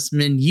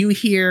 Osmond, you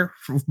hear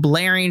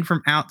blaring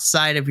from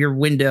outside of your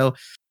window,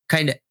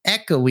 kind of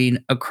echoing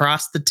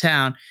across the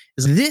town.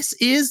 This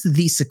is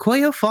the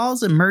Sequoia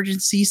Falls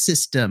emergency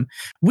system.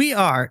 We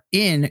are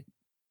in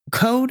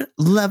code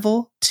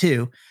level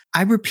 2.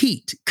 I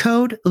repeat,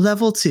 code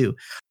level 2.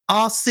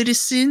 All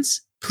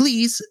citizens,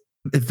 please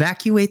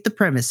evacuate the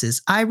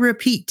premises. I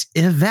repeat,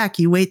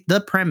 evacuate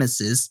the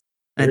premises.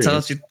 I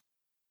told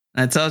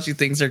you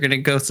things are going to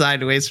go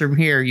sideways from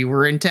here. You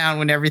were in town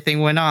when everything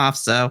went off,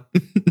 so.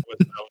 I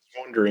was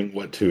wondering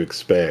what to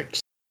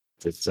expect.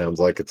 It sounds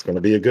like it's going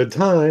to be a good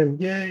time.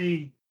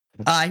 Yay.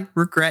 I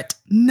regret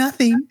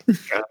nothing.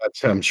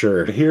 I'm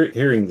sure.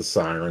 Hearing the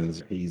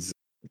sirens, he's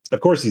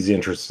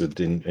interested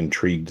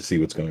intrigued to see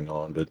what's going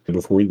on. But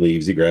before he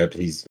leaves, he grabs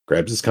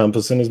his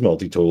compass and his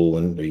multi-tool,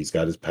 and he's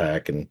got his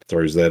pack and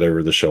throws that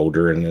over the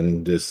shoulder, and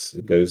then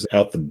just goes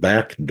out the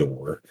back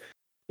door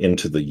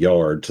into the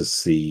yard to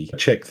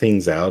check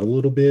things out a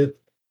little bit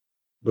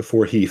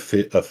before he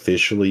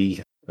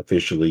officially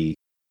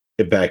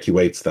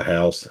evacuates the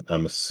house.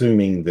 I'm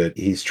assuming that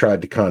he's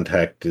tried to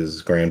contact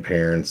his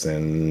grandparents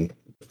and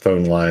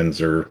phone lines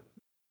are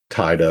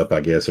tied up.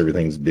 I guess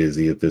everything's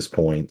busy at this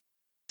point.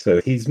 So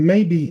he's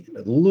maybe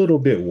a little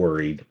bit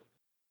worried,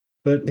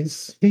 but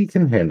he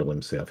can handle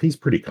himself. He's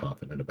pretty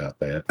confident about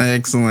that.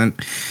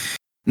 Excellent.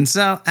 And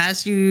so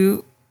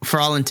for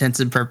all intents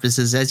and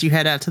purposes, as you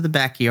head out to the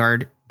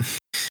backyard,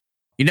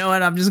 you know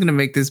what? I'm just going to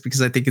make this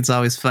because I think it's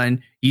always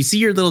fun. You see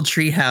your little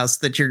tree house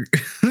that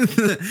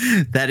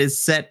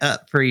is set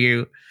up for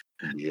you.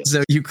 Yeah.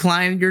 So you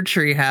climb your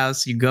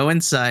treehouse, you go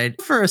inside.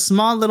 For a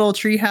small little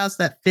treehouse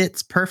that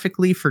fits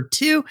perfectly for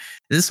two,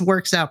 this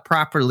works out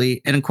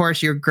properly. And of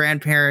course, your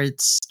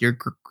grandparents, your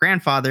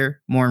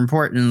grandfather, more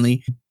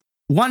importantly,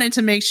 wanted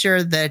to make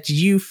sure that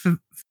you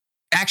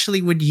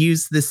actually would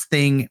use this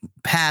thing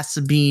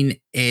past being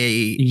a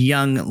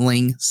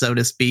youngling, so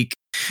to speak.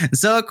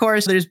 So, of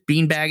course, there's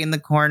beanbag in the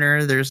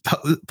corner. There's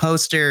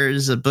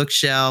posters, a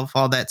bookshelf,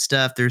 all that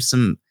stuff. There's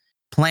some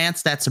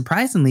plants that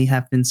surprisingly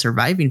have been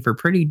surviving for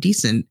pretty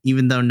decent,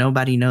 even though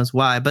nobody knows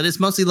why. But it's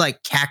mostly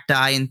like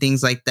cacti and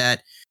things like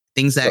that,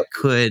 things that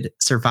could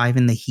survive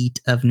in the heat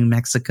of New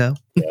Mexico.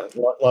 Yeah,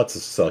 lots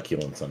of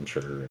succulents, I'm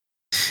sure.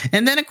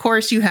 And then, of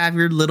course, you have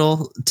your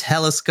little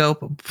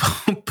telescope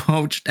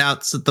poached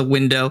out the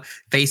window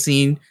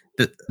facing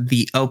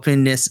the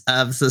openness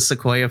of the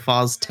Sequoia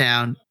Falls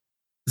town.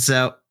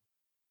 So,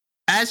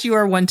 as you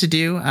are one to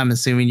do, I'm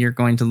assuming you're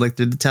going to look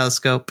through the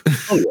telescope.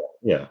 Oh,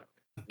 yeah.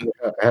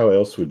 How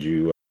else would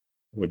you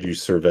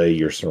survey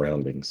your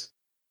surroundings?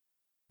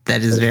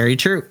 That is very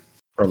true.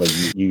 From a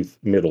youth,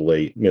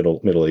 middle-aged,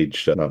 not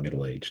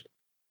middle-aged,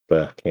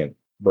 but I can't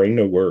bring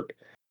no work.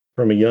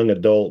 From a young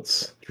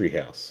adult's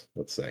treehouse,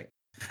 let's say.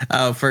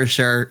 Oh, for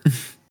sure.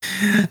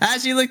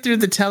 As you look through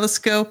the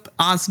telescope,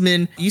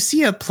 Osman, you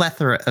see a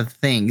plethora of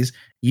things.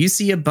 You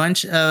see a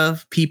bunch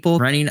of people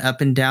running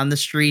up and down the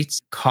streets,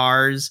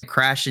 cars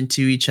crash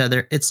into each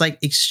other. It's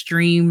like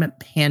extreme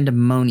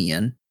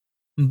pandemonium.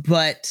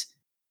 But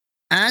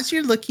as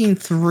you're looking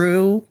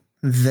through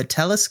the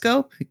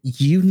telescope,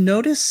 you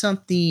notice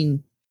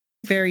something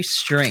very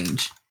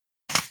strange.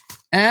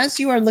 As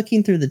you are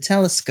looking through the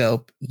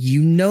telescope,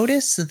 you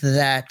notice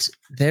that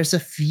there's a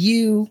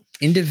few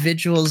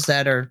individuals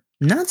that are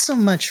not so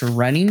much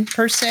running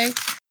per se,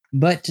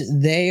 but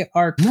they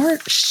are more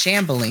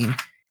shambling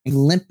and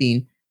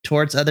limping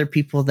towards other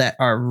people that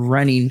are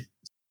running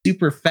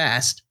super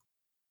fast.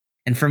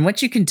 And from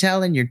what you can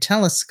tell in your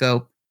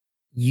telescope,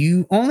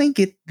 you only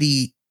get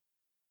the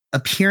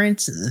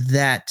appearance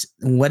that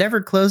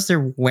whatever clothes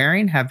they're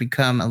wearing have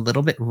become a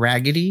little bit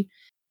raggedy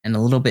and a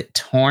little bit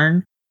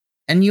torn.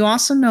 And you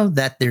also know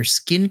that their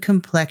skin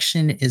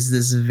complexion is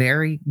this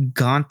very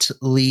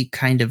gauntly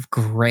kind of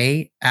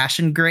gray,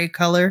 ashen gray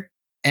color.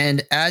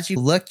 And as you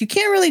look, you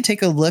can't really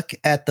take a look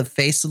at the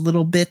face a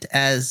little bit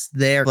as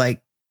their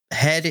like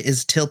head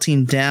is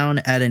tilting down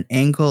at an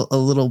angle a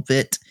little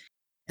bit.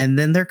 And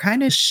then they're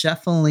kind of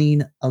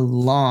shuffling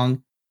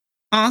along.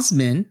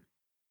 Osman,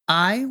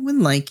 I would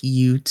like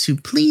you to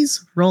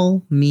please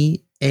roll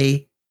me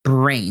a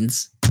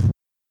brains.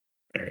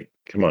 All right,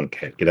 come on,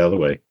 cat, get out of the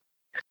way.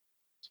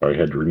 Sorry, I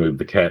had to remove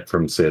the cat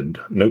from said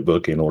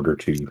notebook in order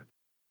to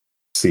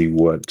see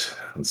what.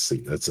 Let's see,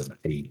 that's an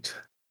 8.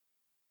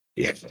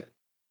 Yeah,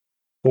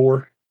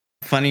 4.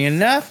 Funny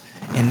enough,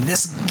 in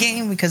this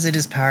game, because it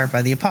is powered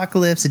by the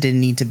apocalypse, it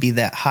didn't need to be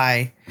that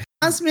high.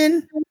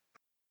 Osman,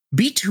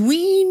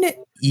 between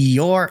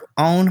your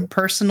own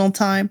personal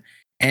time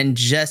and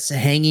just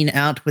hanging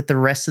out with the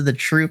rest of the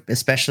troop,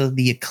 especially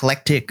the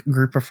eclectic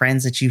group of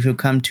friends that you've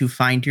come to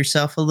find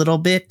yourself a little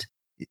bit,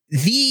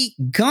 the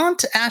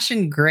gaunt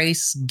ashen gray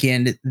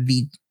skin,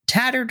 the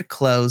tattered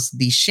clothes,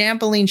 the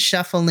shambling,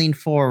 shuffling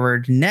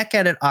forward, neck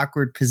at an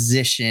awkward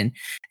position,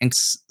 and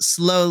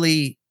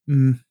slowly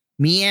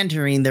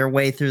meandering their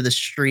way through the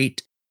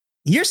street.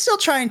 You're still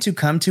trying to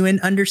come to an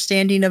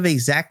understanding of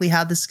exactly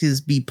how this could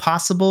be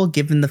possible,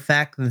 given the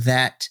fact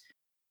that,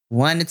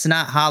 one, it's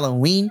not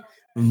Halloween.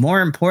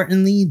 More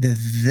importantly,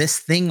 this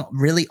thing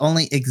really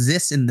only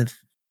exists in the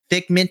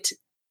figment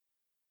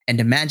and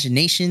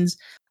imaginations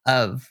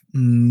of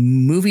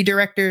movie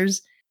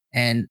directors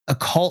and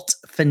occult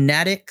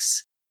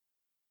fanatics.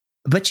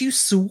 But you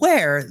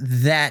swear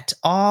that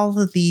all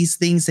of these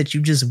things that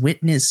you just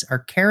witnessed are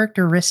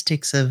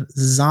characteristics of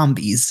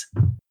zombies.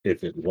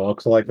 If it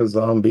walks like a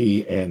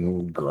zombie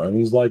and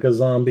groans like a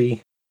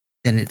zombie,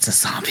 then it's a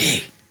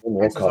zombie.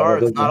 Chances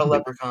are it's not a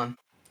leprechaun.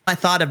 I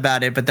thought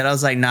about it, but then I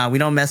was like, nah, we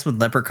don't mess with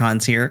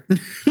leprechauns here.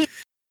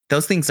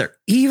 Those things are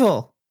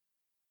evil.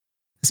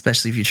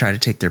 Especially if you try to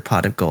take their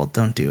pot of gold.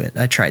 Don't do it.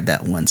 I tried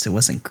that once. It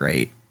wasn't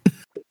great.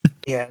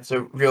 Yeah, it's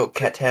a real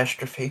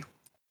catastrophe.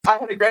 I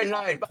had a great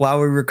night.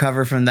 While we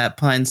recover from that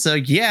pun. So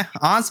yeah,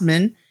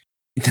 Osman,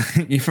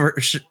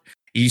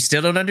 you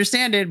still don't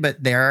understand it,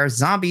 but there are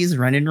zombies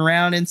running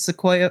around in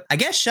Sequoia. I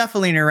guess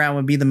shuffling around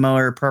would be the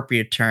more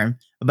appropriate term,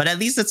 but at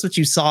least that's what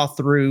you saw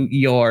through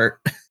your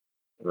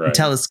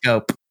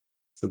telescope.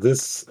 So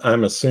this,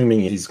 I'm assuming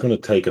he's going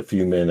to take a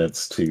few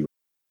minutes to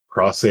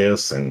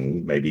process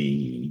and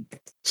maybe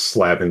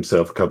slap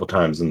himself a couple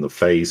times in the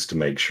face to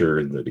make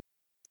sure that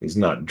he's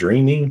not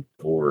dreaming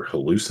or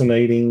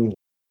hallucinating.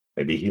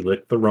 Maybe he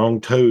licked the wrong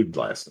toad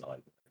last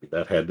night. Maybe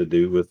that had to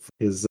do with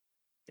his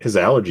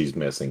allergies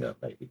messing up.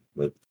 Maybe,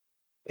 but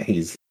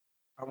he's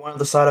one of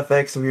the side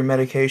effects of your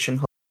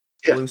medication.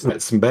 Yeah,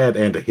 some bad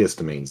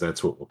antihistamines.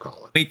 That's what we'll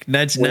call it. Wink,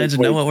 nudge, nudge.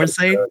 Know what we're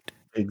saying?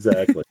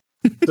 Exactly.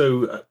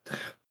 So,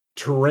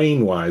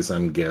 terrain-wise,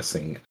 I'm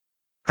guessing,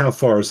 how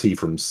far is he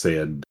from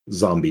said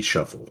zombie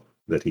shuffle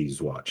that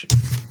he's watching?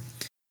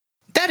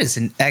 That is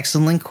an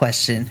excellent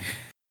question.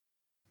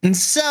 And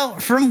so,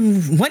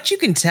 from what you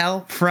can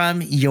tell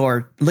from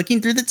your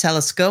looking through the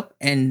telescope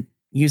and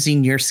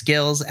using your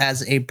skills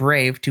as a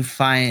brave to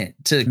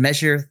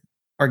measure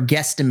or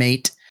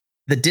guesstimate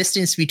the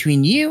distance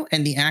between you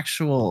and the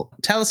actual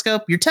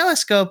telescope, your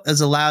telescope is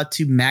allowed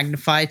to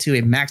magnify to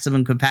a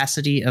maximum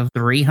capacity of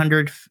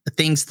 300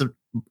 things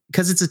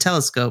because it's a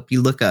telescope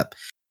you look up.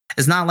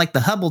 It's not like the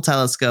Hubble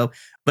telescope,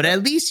 but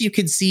at least you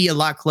could see a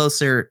lot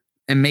closer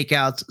and make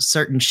out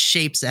certain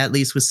shapes, at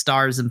least with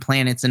stars and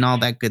planets and all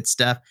that good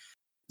stuff.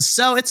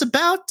 So it's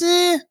about,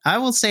 I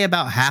will say,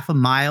 about half a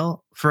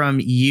mile from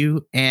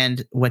you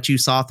and what you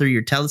saw through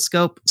your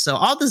telescope. So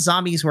all the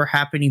zombies were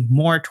happening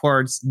more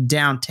towards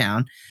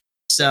downtown.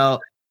 So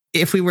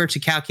if we were to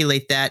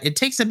calculate that, it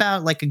takes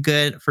about like a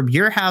good, from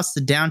your house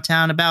to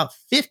downtown, about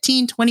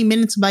 15, 20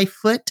 minutes by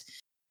foot,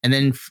 and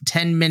then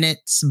 10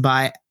 minutes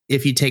by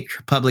if you take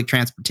public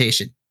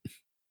transportation.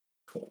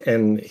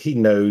 And he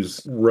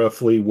knows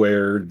roughly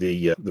where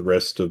the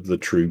rest of the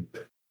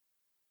troop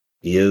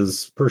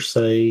is, per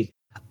se.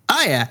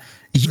 Oh, yeah.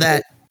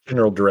 That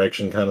general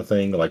direction kind of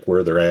thing, like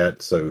where they're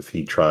at. So if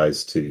he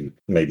tries to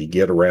maybe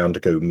get around to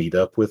go meet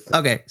up with them.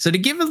 Okay, so to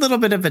give a little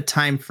bit of a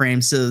time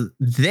frame, so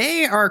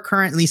they are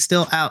currently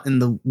still out in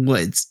the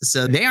woods.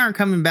 So they aren't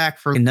coming back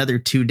for another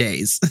 2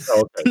 days.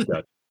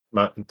 Okay,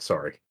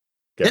 sorry.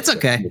 Gotcha. It's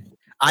okay.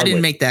 I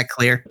didn't make that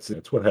clear.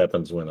 It's what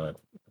happens when I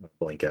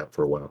blank out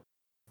for a while.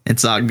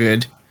 It's all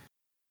good.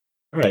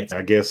 All right,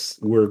 I guess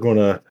we're going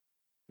to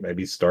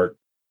maybe start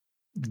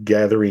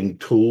gathering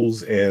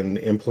tools and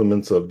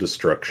implements of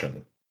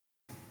destruction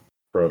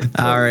from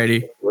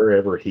Alrighty.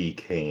 wherever he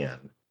can.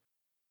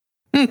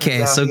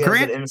 Okay, so he has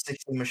Grant... an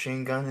M60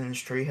 machine gun in his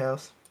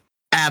treehouse.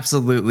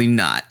 Absolutely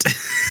not.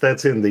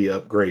 That's in the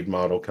upgrade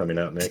model coming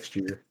out next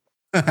year.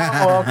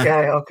 Oh,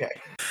 okay.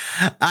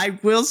 I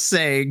will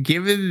say,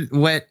 given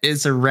what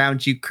is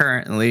around you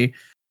currently,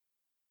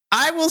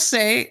 I will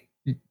say,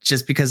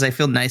 just because I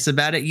feel nice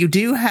about it, you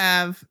do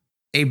have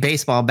a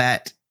baseball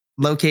bat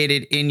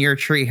located in your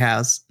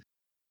treehouse.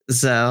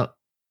 So,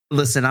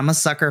 listen, I'm a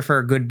sucker for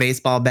a good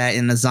baseball bat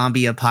in the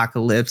zombie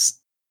apocalypse.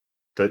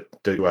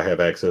 Do I have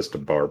access to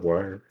barbed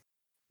wire?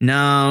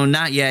 No,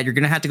 not yet. You're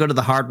going to have to go to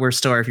the hardware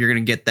store if you're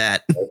going to get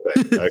that.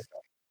 Okay.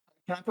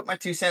 Can I put my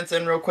 2 cents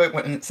in real quick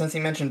since he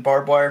mentioned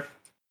barbed wire?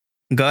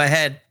 Go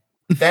ahead.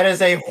 That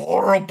is a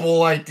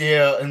horrible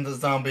idea in the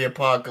zombie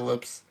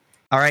apocalypse.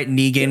 All right,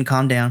 Negan,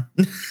 calm down.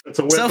 It's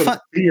a weapon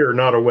for fear,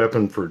 not a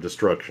weapon for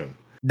destruction.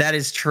 That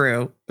is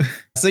true.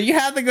 So you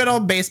have the good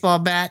old baseball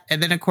bat,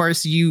 and then of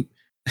course you...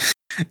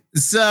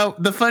 So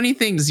the funny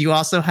thing is you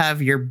also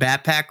have your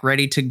backpack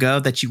ready to go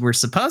that you were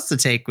supposed to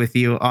take with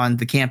you on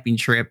the camping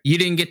trip. You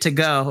didn't get to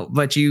go,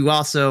 but you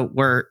also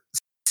were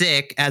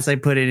sick, as I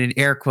put it in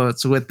air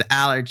quotes, with the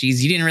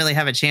allergies. You didn't really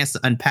have a chance to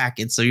unpack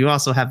it, so you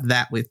also have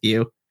that with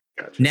you.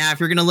 Gotcha. Now,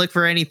 if you're going to look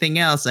for anything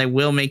else, I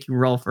will make you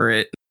roll for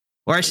it.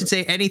 Or I should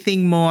say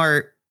anything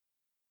more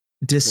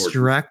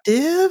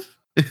destructive?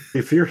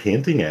 If you're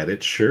hinting at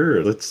it,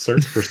 sure. Let's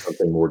search for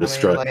something more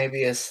destructive. Like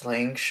maybe a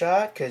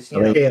slingshot, because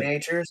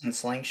teenagers and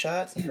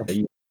slingshots.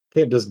 You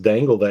can't just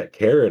dangle that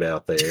carrot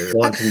out there,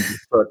 want some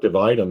destructive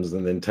items,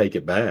 and then take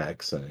it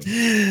back. So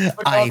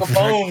I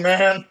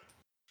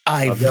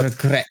I've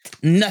regret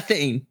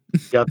nothing.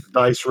 got the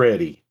dice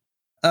ready.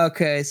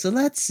 Okay, so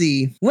let's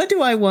see. What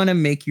do I want to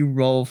make you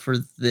roll for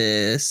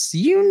this?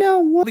 You know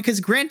what? Because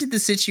granted the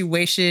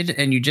situation,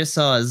 and you just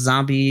saw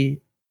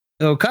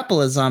a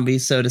couple of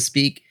zombies, so to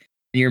speak.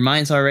 Your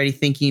mind's already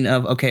thinking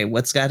of, okay,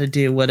 what's got to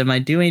do? What am I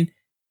doing?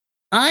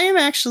 I am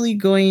actually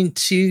going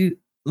to,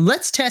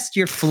 let's test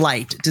your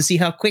flight to see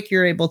how quick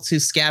you're able to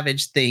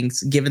scavenge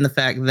things, given the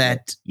fact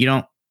that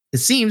it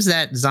seems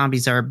that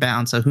zombies are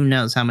abound, so who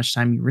knows how much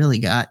time you really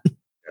got.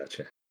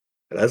 Gotcha.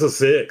 That's a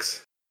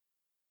 6.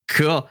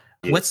 Cool.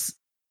 Yeah.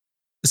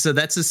 So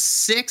that's a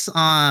 6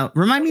 on,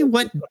 remind me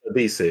what? A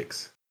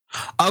D6.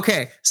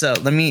 Okay, so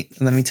let me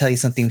tell you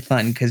something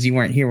fun because you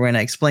weren't here when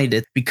I explained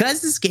it.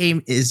 Because this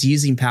game is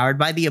using Powered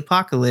by the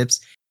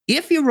Apocalypse,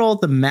 if you roll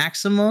the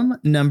maximum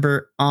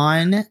number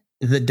on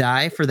the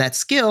die for that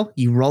skill,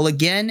 you roll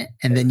again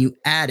and then you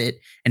add it.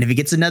 And if it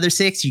gets another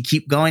 6, you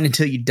keep going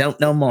until you don't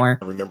know more.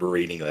 I remember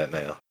reading that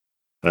now.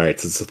 All right,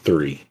 so it's a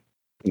 3.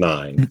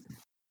 9.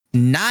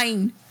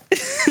 9.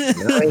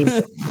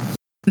 9.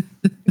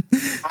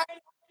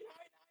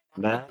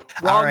 9.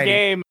 Wrong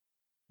game.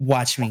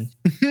 Watch me.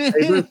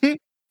 Hey,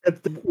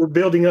 we're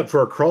building up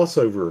for a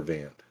crossover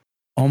event.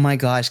 Oh my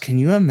gosh, can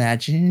you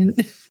imagine?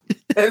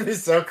 That'd be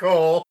so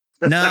cool.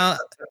 No.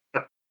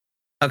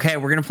 Okay,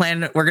 we're gonna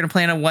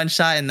plan a one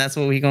shot, and that's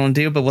what we're gonna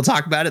do. But we'll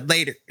talk about it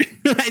later.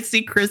 I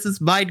see Chris's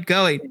mind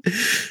going.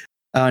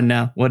 Oh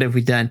no, what have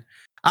we done?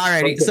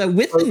 Alrighty, so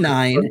with the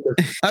 9,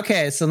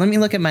 okay, so let me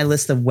look at my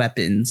list of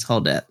weapons.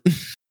 Hold up.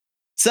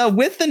 So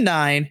with the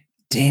 9,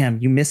 damn,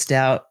 you missed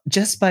out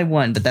just by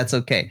 1, but that's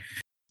okay.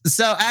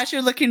 So as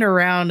you're looking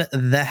around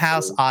the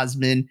house,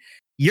 Osmond,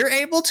 you're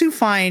able to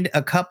find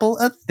a couple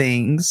of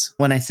things.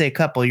 When I say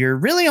couple, you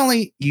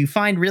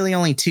find really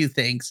only 2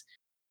 things.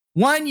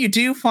 One, you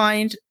do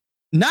find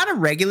not a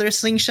regular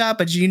slingshot,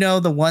 but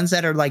the ones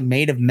that are like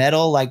made of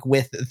metal, like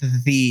with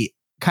the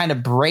kind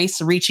of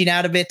brace reaching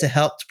out of it to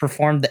help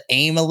perform the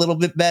aim a little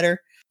bit better,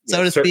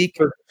 so to speak.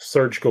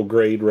 Surgical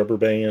grade rubber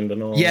band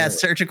and all. Yeah,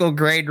 surgical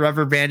grade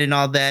rubber band and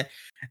all that.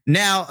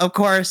 Now, of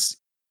course,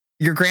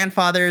 your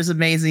grandfather is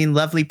amazing,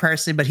 lovely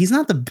person, but he's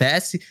not the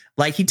best.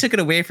 Like, he took it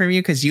away from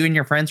you because you and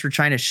your friends were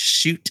trying to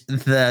shoot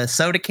the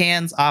soda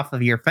cans off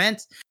of your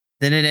fence.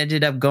 Then it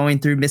ended up going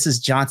through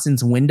Mrs.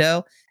 Johnson's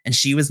window, and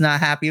she was not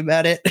happy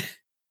about it.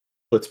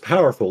 It's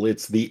powerful.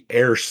 It's the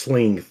Air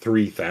Sling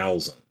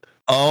 3000.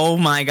 Oh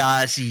my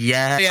gosh,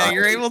 yeah. Yeah,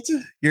 you're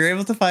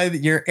able to find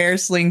your Air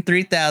Sling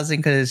 3000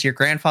 because your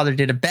grandfather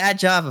did a bad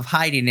job of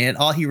hiding it.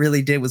 All he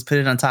really did was put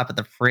it on top of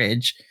the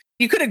fridge.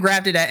 You could have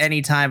grabbed it at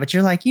any time, but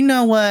you're like, you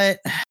know what?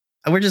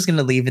 We're just going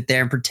to leave it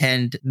there and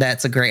pretend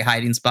that's a great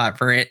hiding spot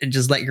for it and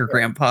just let your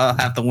grandpa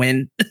have the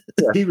win.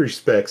 Yeah, he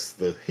respects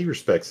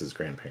his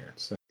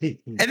grandparents. And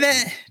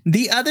then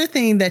the other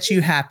thing that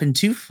you happen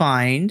to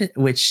find,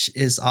 which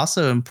is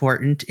also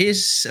important,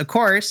 is, of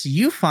course,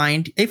 you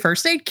find a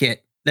first aid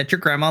kit that your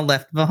grandma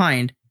left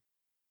behind.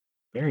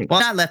 Very nice. Well,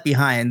 not left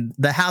behind.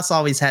 The house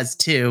always has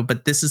two,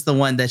 but this is the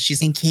one that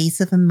she's in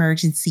case of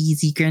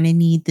emergencies. You're going to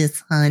need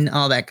this, hun.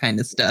 All that kind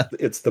of stuff.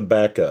 It's the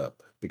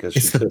backup because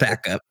it's the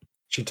backup.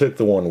 She took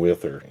the one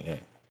with her. Yeah.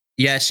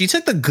 Yeah, she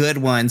took the good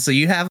one. So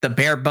you have the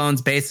bare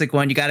bones basic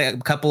one. You got a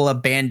couple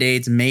of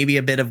Band-Aids, maybe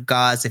a bit of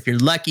gauze. If you're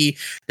lucky,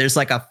 there's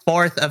like a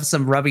fourth of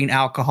some rubbing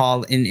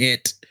alcohol in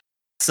it.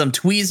 Some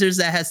tweezers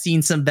that has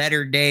seen some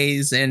better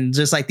days, and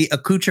just like the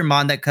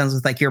accoutrement that comes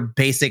with like your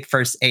basic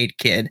first aid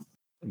kit.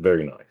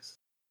 Very nice.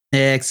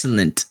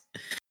 Excellent.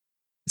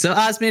 So,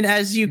 Osmond,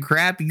 as you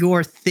grab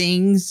your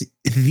things,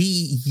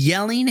 the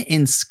yelling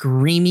and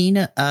screaming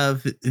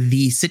of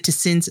the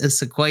citizens of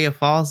Sequoia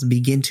Falls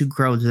begin to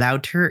grow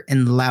louder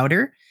and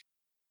louder.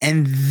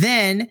 And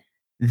then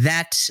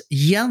that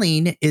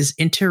yelling is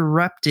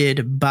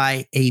interrupted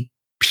by a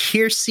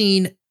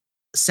piercing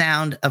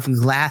sound of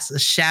glass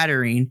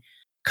shattering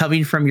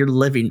coming from your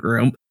living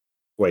room.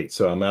 Wait,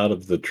 so I'm out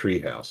of the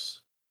treehouse.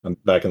 I'm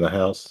back in the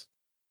house?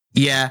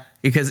 Yeah,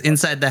 because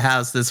inside the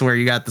house, that's where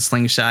you got the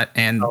slingshot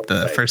and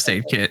the first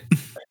aid kit.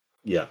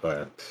 Yeah.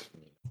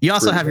 You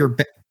also have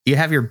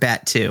your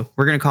bat too.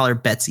 We're gonna call her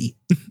Betsy.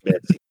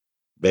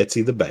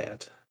 Betsy the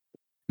Bat.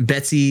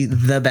 Betsy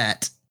the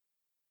Bat.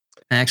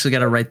 I actually got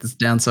to write this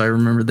down so I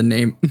remember the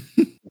name.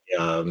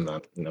 Yeah,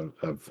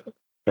 I've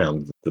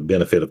found the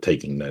benefit of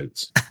taking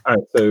notes. All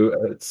right, so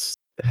it's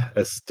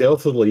as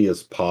stealthily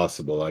as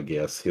possible, I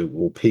guess. He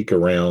will peek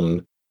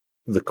around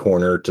the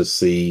corner to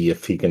see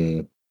if he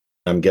can.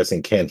 I'm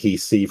guessing, can he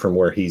see from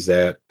where he's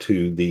at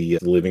to the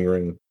living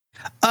room?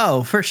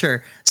 Oh, for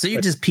sure. So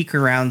you just peek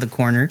around the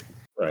corner.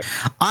 Right.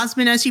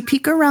 Osmond, as you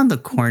peek around the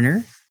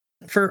corner,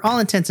 for all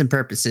intents and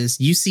purposes,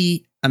 you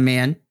see a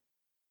man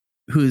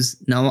who's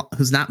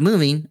not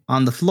moving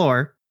on the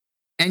floor,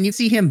 and you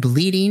see him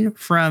bleeding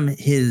from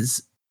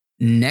his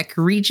neck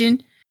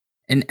region.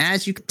 And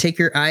as you take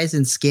your eyes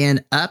and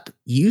scan up,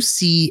 you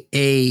see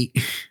a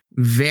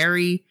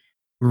very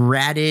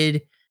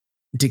ratted,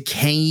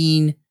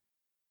 decaying,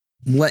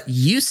 what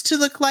used to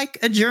look like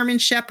a German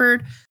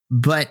Shepherd,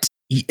 but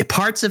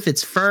parts of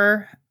its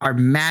fur are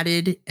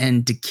matted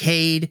and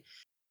decayed.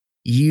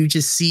 You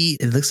just see,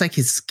 it looks like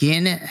his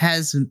skin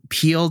has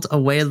peeled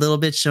away a little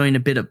bit, showing a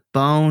bit of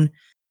bone.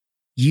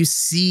 You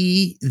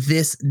see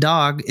this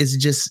dog is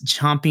just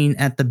chomping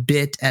at the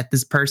bit at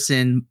this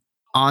person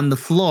on the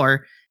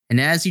floor. And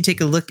as you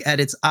take a look at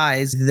its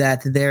eyes,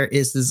 that there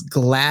is this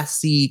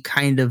glassy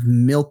kind of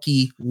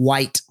milky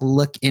white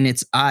look in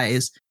its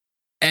eyes.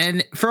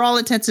 And for all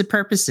intents and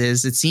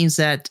purposes, it seems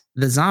that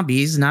the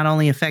zombies not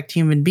only affect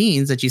human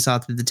beings that you saw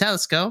through the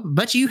telescope,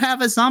 but you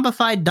have a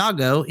zombified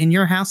doggo in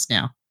your house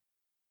now.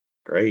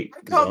 Great.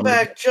 I come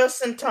back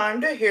just in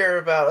time to hear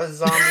about a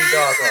zombie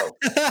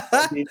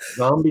doggo.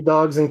 Zombie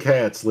dogs and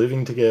cats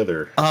living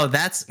together. Oh,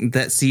 that's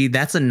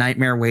a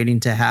nightmare waiting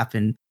to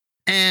happen.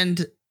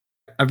 And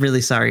I'm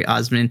really sorry,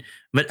 Osmond,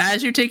 but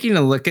as you're taking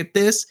a look at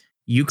this,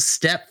 you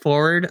step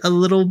forward a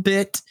little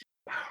bit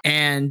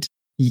and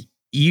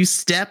you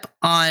step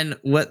on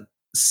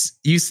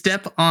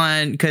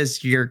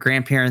because your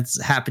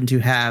grandparents happen to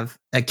have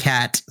a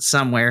cat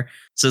somewhere.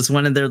 So it's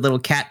one of their little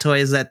cat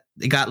toys that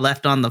got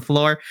left on the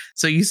floor.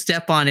 So you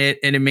step on it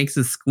and it makes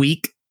a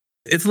squeak.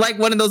 It's like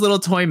one of those little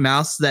toy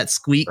mouse that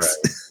squeaks.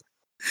 Right.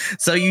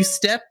 So you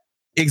step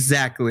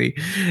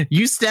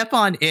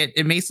on it.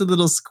 It makes a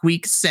little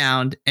squeak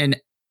sound.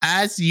 And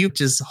as you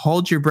just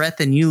hold your breath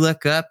and you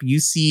look up, you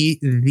see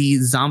the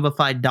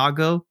zombified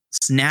doggo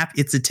snap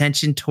its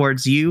attention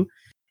towards you.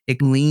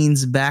 It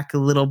leans back a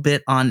little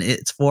bit on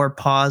its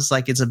forepaws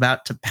like it's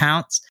about to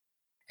pounce.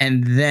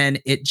 And then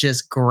it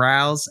just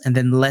growls and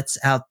then lets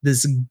out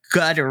this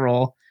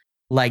guttural,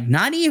 like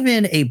not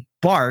even a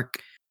bark.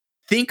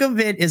 Think of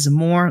it as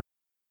more.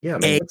 Yeah,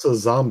 what's a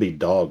zombie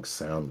dog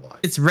sound like?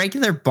 It's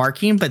regular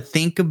barking, but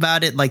think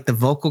about it like the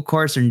vocal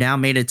cords are now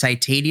made of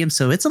titanium.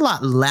 So it's a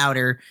lot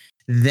louder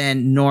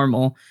than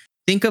normal.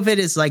 Think of it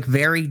as like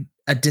very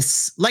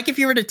like if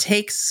you were to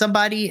take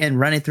somebody and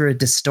run it through a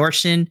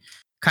distortion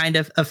kind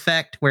of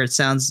effect where it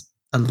sounds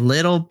a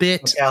little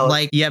bit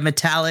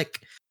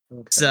metallic.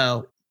 Okay.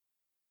 So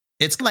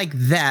it's like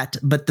that,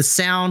 but the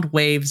sound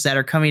waves that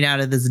are coming out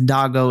of this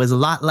doggo is a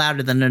lot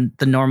louder than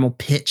the normal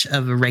pitch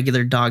of a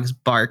regular dog's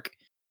bark.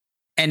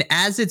 And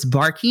as it's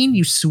barking,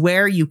 you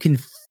swear you can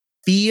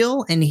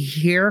feel and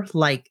hear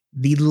like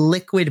the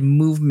liquid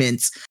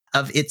movements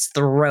of its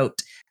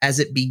throat as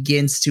it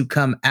begins to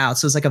come out.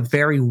 So it's like a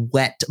very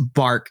wet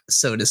bark,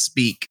 so to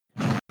speak.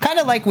 Kind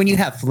of like when you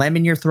have phlegm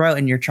in your throat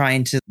and you're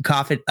trying to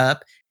cough it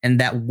up, and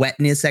that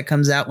wetness that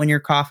comes out when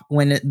you're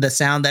the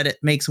sound that it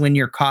makes when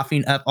you're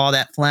coughing up all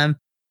that phlegm.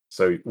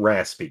 So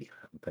raspy.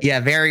 Yeah,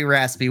 very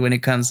raspy when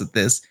it comes with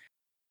this.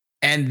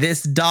 And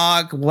this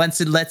dog,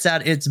 once it lets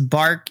out its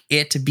bark,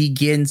 it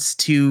begins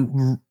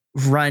to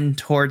run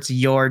towards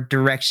your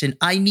direction.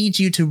 I need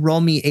you to roll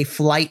me a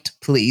flight,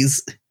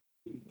 please.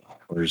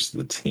 Where's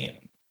the 10?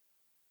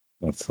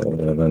 That's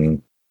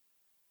 11.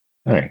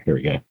 All right, here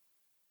we go.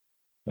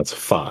 That's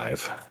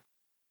 5.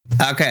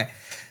 Okay.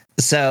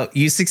 So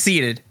you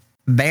succeeded.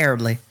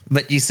 Barely,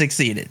 but you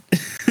succeeded.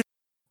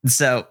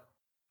 So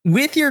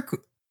with your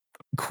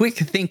quick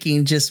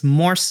thinking, just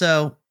more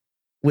so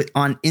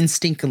on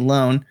instinct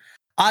alone,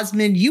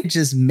 Osmond, you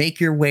just make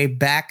your way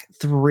back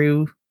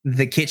through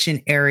the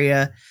kitchen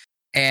area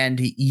and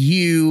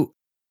you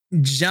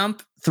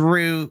jump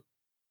through.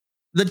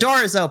 The door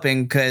is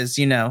open because,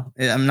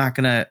 I'm not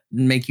going to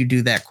make you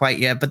do that quite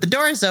yet, but the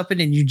door is open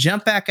and you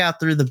jump back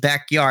out through the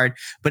backyard.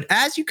 But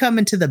as you come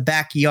into the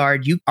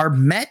backyard, you are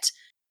met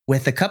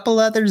with a couple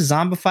other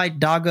zombified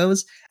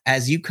doggos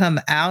as you come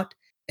out.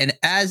 And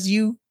as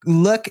you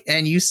look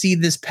and you see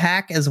this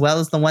pack as well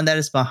as the one that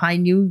is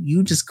behind you,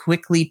 you just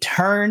quickly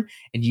turn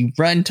and you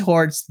run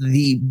towards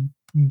the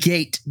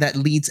gate that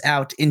leads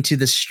out into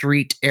the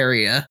street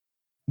area.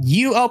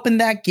 You open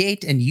that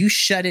gate and you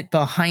shut it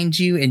behind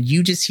you, and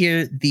you just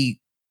hear the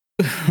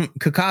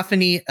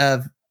cacophony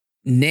of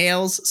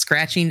nails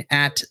scratching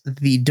at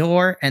the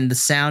door and the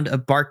sound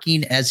of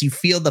barking as you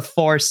feel the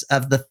force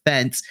of the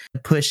fence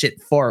push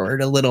it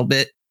forward a little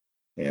bit.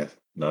 Yeah,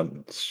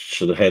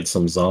 should have had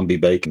some zombie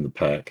bacon to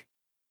pack.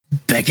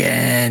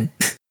 Bacon!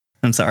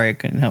 I'm sorry, I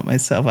couldn't help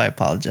myself. I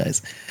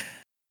apologize.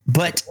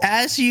 But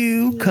as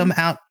you come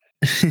out,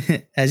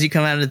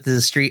 into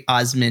the street,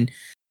 Osmond,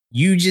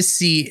 you just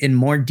see in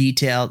more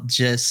detail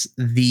just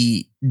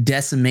the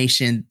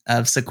decimation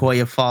of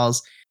Sequoia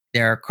Falls.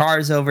 There are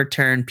cars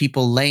overturned,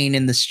 people laying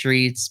in the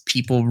streets,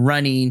 people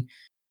running.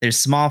 There's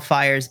small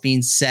fires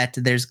being set.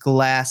 There's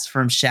glass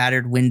from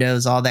shattered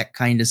windows, all that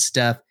kind of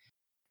stuff.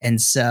 And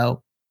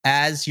so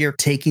as you're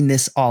taking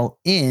this all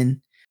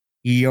in,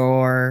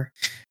 you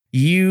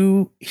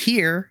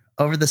hear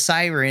over the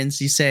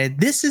sirens, you say,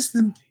 this is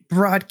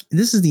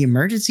the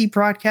emergency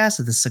broadcast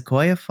of the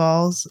Sequoia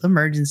Falls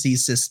emergency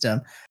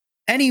system.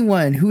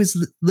 Anyone who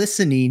is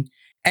listening,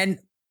 and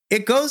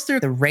it goes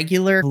through the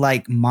regular,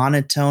 like,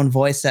 monotone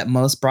voice that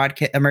most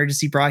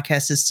emergency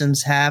broadcast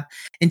systems have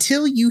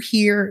until you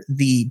hear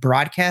the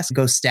broadcast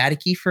go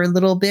staticky for a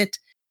little bit.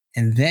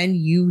 And then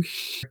you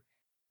hear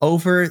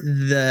over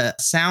the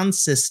sound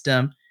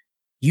system,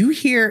 you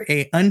hear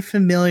a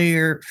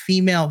unfamiliar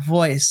female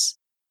voice,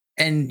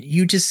 and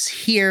you just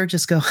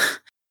go,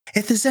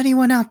 if there's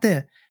anyone out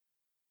there,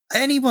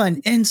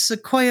 anyone in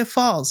Sequoia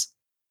Falls,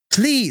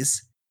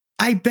 please,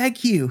 I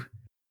beg you,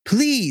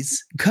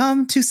 please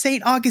come to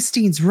St.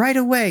 Augustine's right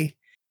away.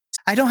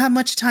 I don't have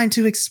much time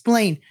to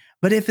explain,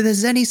 but if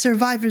there's any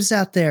survivors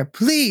out there,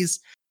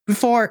 please,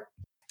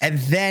 and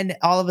then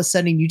all of a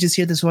sudden you just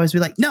hear this voice be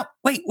like, no,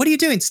 wait, what are you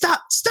doing?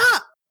 Stop,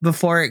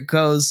 before it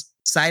goes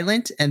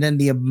silent. And then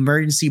the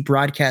emergency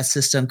broadcast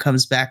system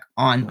comes back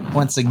on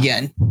once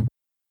again.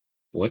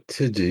 What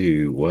to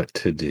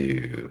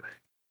do?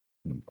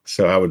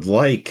 So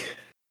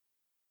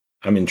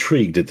I'm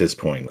intrigued at this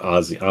point.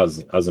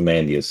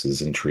 Ozymandias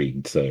is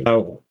intrigued. So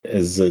how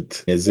is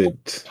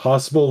it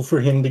possible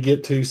for him to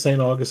get to St.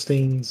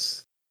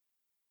 Augustine's?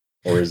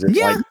 Or is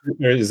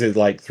it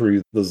like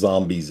through the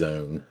zombie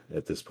zone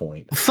at this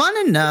point? Fun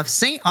enough,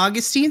 St.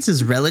 Augustine's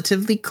is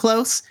relatively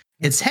close.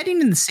 It's heading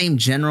in the same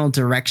general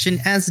direction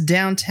as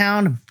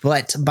downtown,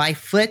 but by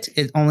foot,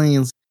 it only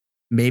is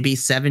maybe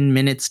 7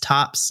 minutes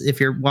tops if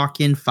you're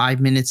walking, 5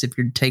 minutes if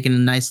you're taking a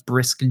nice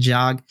brisk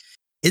jog.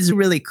 It's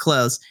really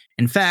close.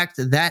 In fact,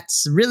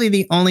 that's really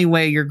the only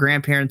way your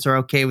grandparents are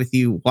okay with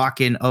you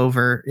walking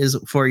over is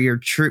for your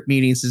troop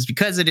meetings, is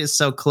because it is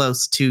so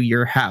close to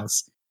your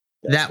house.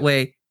 Yeah. That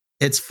way,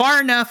 it's far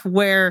enough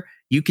where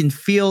you can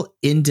feel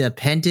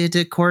independent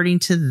according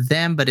to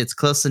them, but it's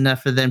close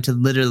enough for them to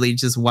literally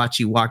just watch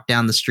you walk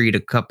down the street a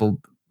couple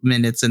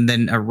minutes and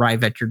then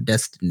arrive at your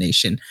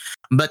destination.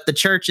 But the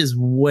church is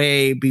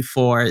way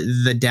before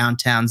the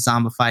downtown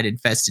zombified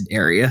infested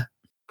area.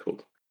 Cool.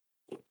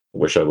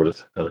 Wish I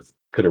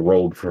could have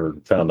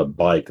found a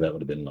bike. That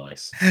would have been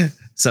nice.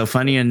 So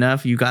funny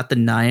enough, you got the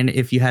 9.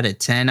 If you had a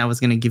 10, I was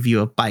going to give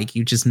you a bike.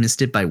 You just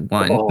missed it by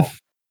 1. Oh,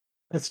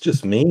 that's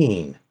just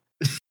mean.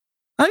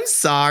 I'm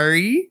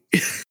sorry.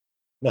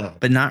 No,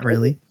 but not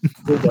really.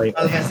 we'll wait.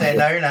 I was gonna say,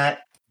 no, you're not.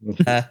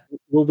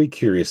 We'll be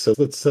curious. So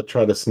let's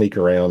try to sneak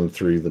around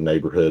through the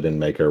neighborhood and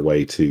make our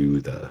way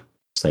to the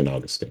St.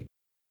 Augustine.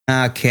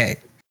 Okay.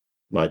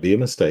 Might be a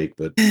mistake,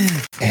 but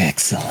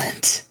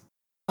Excellent.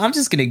 I'm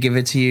just gonna give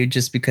it to you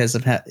just because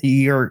of how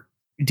you're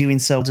doing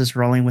so, just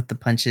rolling with the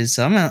punches.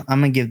 So I'm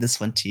gonna give this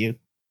one to you.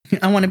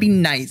 I want to be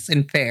nice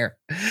and fair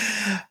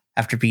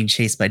after being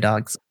chased by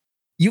dogs.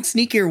 You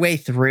sneak your way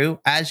through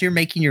as you're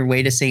making your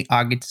way to St.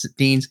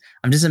 Augustine's.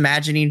 I'm just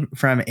imagining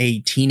from a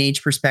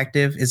teenage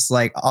perspective. It's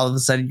like all of a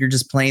sudden you're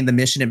just playing the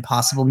Mission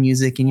Impossible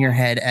music in your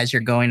head as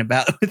you're going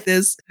about with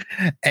this.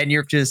 And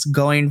you're just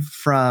going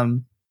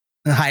from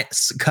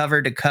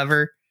cover to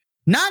cover.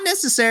 Not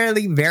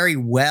necessarily very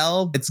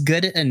well, but it's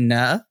good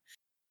enough.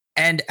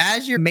 And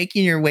as you're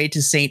making your way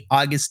to St.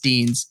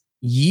 Augustine's,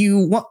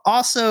 you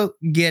also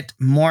get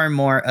more and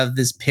more of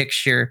this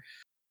picture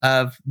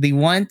of the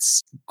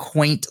once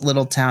quaint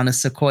little town of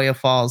Sequoia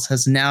Falls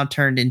has now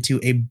turned into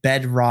a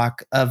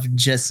bedrock of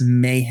just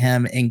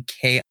mayhem and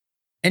chaos.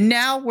 And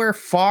now we're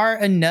far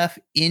enough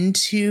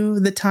into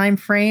the time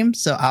frame.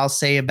 So I'll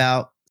say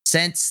about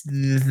since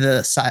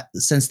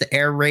the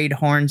air raid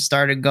horn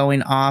started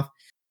going off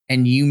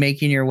and you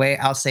making your way,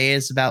 I'll say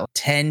it's about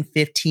 10,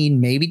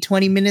 15, maybe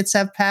 20 minutes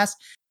have passed,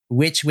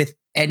 which with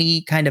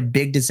any kind of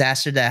big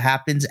disaster that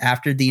happens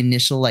after the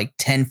initial like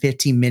 10,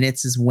 15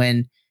 minutes is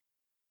when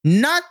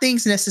not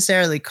things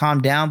necessarily calm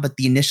down, but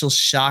the initial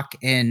shock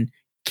and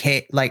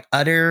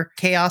utter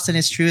chaos in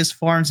its truest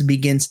forms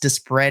begins to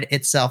spread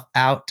itself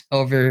out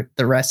over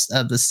the rest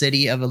of the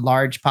city of a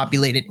large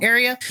populated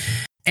area.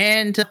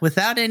 And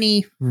without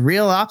any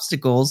real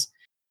obstacles,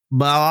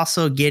 but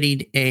also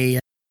getting a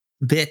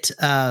bit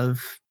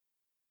of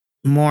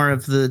more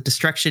of the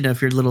destruction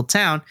of your little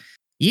town,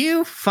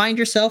 you find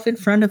yourself in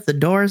front of the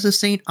doors of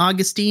St.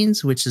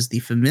 Augustine's, which is the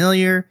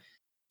familiar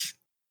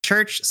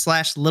church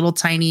 / little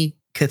tiny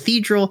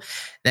cathedral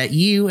that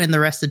you and the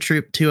rest of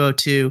Troop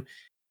 202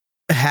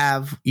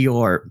 have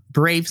your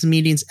Braves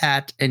meetings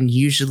at, and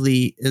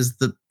usually is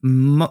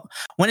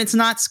when it's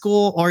not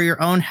school or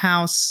your own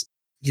house,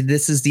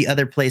 this is the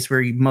other place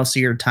where most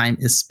of your time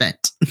is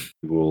spent.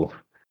 we'll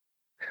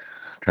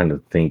trying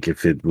to think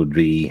if it would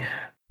be.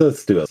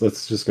 Let's do it.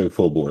 Let's just go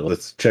full bore.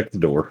 Let's check the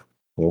door.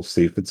 We'll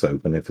see if it's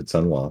open, if it's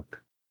unlocked.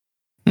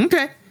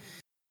 Okay.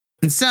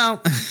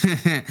 So,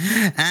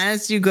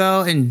 as you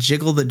go and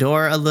jiggle the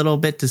door a little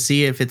bit to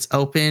see if it's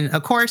open,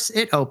 of course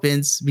it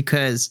opens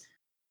because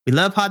we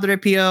love Padre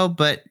Pio,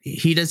 but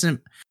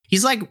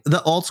he's like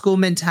the old school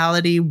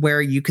mentality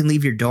where you can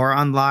leave your door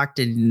unlocked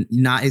and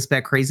not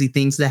expect crazy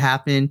things to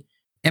happen.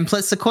 And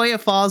plus Sequoia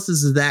Falls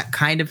is that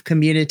kind of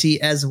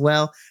community as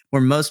well,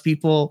 where most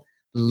people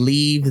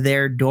leave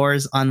their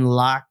doors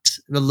unlocked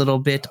a little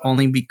bit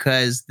only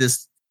because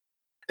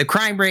the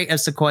crime rate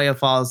of Sequoia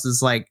Falls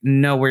is like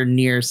nowhere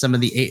near some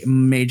of the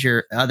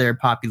major other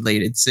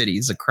populated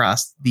cities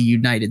across the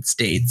United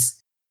States.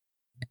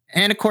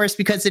 And of course,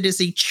 because it is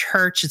a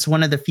church, it's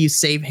one of the few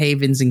safe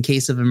havens in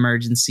case of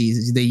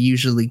emergencies. They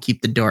usually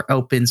keep the door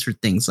open for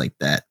things like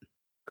that.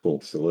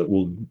 Cool. So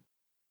we'll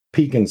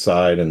peek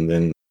inside and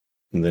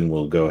then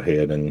we'll go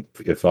ahead and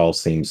if all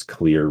seems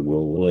clear,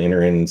 we'll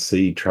enter in and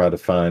see, try to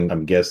find,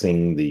 I'm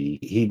guessing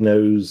he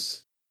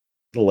knows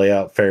the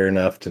layout fair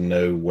enough to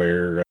know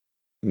where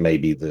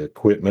maybe the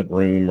equipment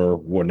room or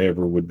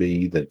whatever would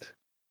be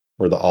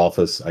or the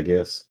office, I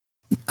guess.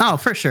 Oh,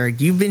 for sure.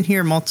 You've been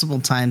here multiple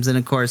times. And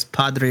of course,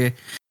 Padre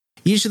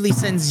usually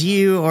sends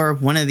you or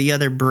one of the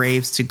other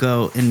Braves to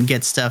go and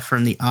get stuff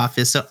from the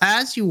office. So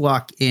as you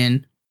walk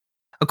in,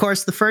 of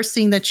course, the first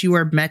thing that you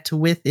are met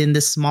with in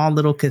this small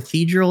little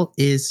cathedral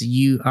is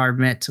you are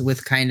met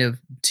with kind of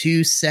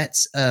two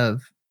sets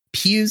of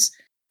pews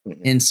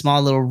in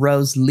small little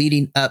rows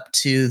leading up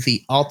to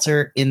the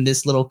altar in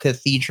this little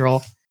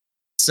cathedral.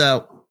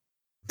 So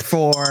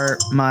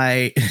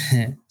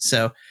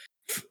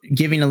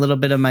giving a little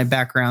bit of my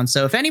background.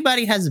 So if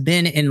anybody has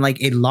been in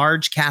like a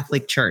large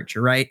Catholic church,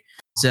 right?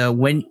 So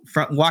when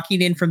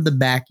walking in from the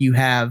back, you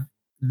have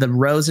the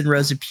rows and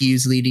rows of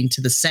pews leading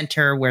to the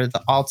center where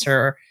the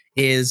altar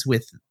is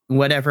with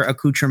whatever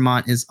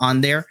accoutrement is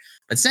on there.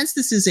 But since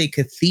this is a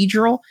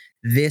cathedral,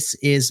 this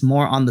is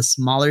more on the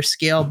smaller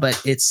scale, but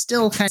it's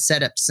still kind of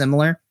set up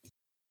similar.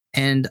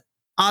 And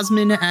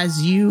Osman,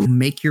 as you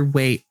make your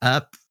way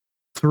up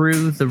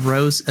through the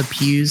rows of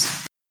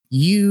pews,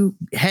 you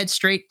head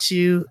straight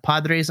to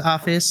Padre's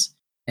office.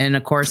 And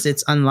of course,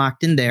 it's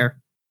unlocked in there.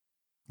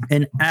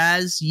 And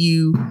as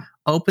you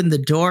open the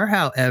door,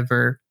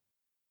 however,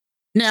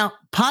 now,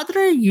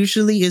 Padre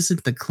usually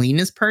isn't the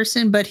cleanest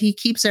person, but he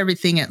keeps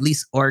everything at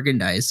least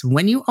organized.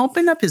 When you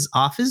open up his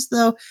office,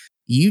 though,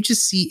 you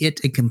just see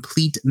it a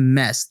complete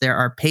mess. There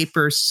are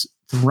papers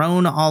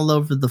thrown all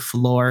over the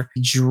floor,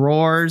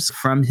 drawers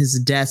from his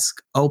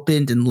desk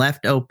opened and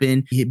left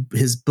open.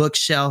 His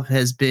bookshelf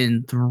has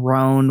been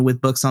thrown with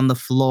books on the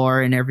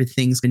floor and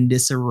everything's been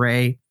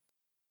disarray.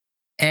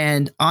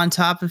 And on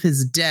top of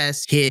his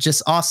desk, he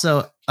just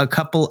also a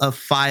couple of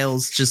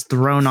files just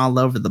thrown all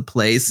over the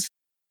place.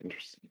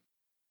 Interesting.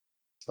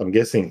 I'm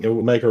guessing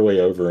we'll make our way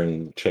over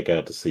and check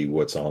out to see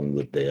what's on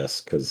the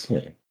desk, because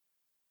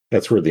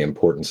that's where the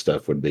important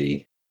stuff would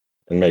be.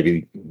 And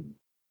maybe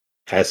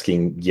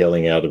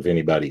yelling out if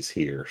anybody's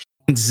here.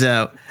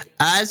 So,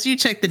 as you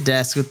check the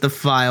desk with the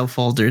file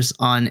folders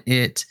on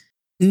it,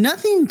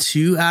 nothing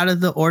too out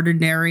of the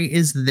ordinary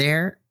is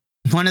there.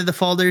 One of the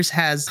folders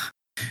has,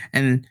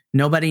 and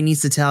nobody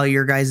needs to tell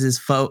your guys'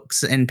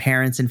 folks and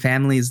parents and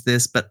families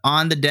this, but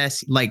on the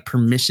desk, like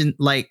permission,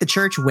 like the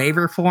church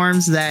waiver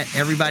forms that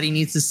everybody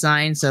needs to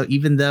sign. So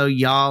even though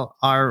y'all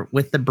are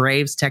with the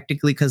Braves,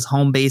 technically, because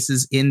home base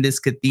is in this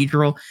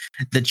cathedral,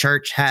 the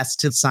church has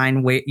to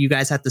sign, you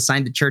guys have to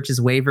sign the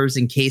church's waivers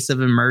in case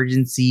of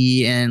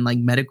emergency and like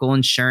medical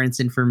insurance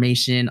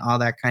information, all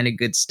that kind of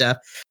good stuff.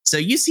 So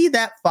you see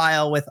that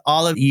file with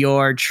all of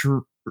your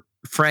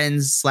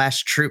friends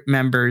 / troop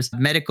members,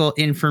 medical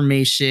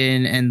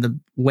information and the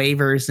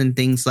waivers and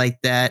things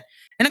like that.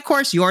 And of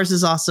course, yours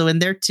is also in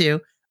there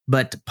too,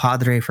 but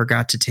Padre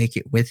forgot to take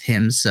it with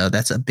him. So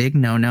that's a big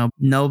no-no.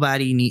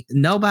 Nobody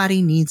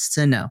needs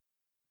to know.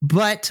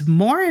 But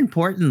more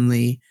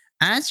importantly,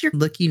 as you're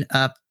looking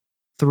up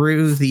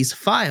through these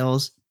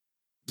files,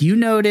 you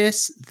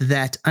notice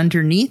that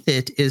underneath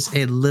it is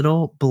a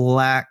little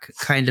black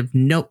kind of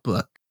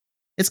notebook.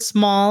 It's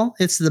small.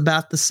 It's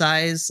about the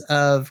size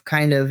of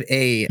kind of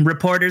a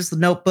reporter's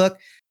notebook.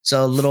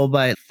 So a little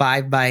by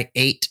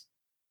 5x8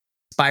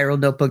 spiral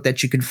notebook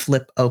that you can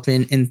flip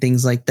open and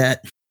things like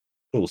that.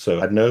 Cool.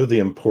 So I know the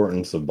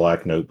importance of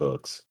black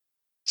notebooks.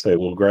 So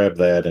we'll grab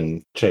that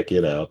and check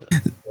it out.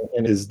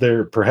 And is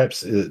there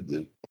perhaps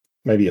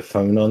maybe a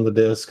phone on the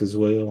desk as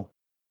well?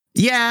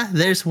 Yeah,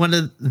 there's one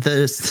of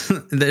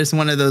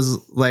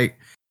those, like,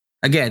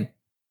 again,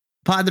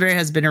 Padre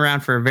has been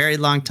around for a very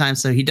long time,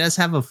 so he does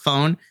have a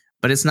phone,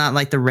 but it's not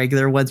like the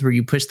regular ones where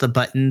you push the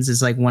buttons.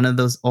 It's like one of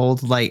those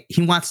old, like,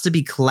 he wants to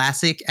be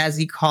classic, as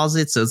he calls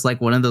it. So it's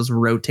like one of those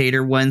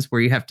rotator ones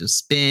where you have to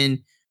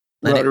spin,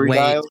 let Rotary it wait.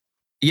 dial?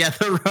 Yeah,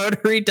 the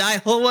rotary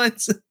dial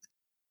ones.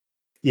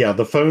 Yeah,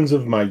 the phones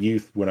of my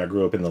youth when I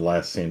grew up in the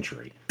last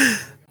century.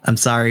 I'm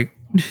sorry.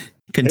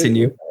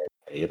 Continue.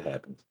 It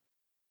happens.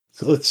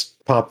 So let's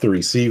pop the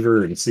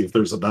receiver and see if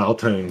there's a dial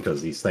tone,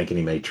 because he's thinking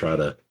he may try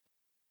to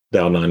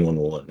dial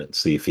 911 and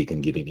see if he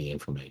can get any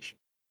information.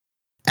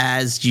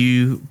 As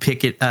you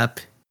pick it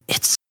up,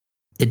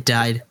 it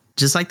died,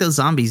 just like those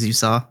zombies you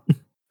saw.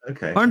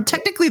 Okay. Or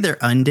technically they're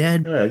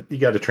undead. All right, you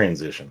got to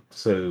transition.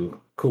 So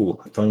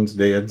cool, phone's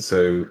dead.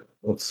 So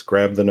let's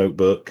grab the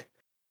notebook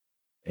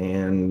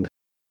and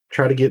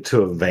try to get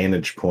to a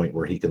vantage point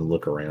where he can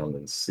look around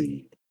and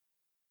see.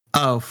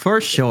 Oh, for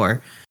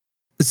sure.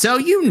 So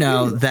you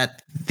know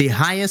that the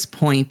highest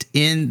point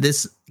in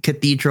this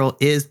cathedral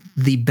is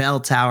the bell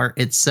tower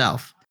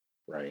itself.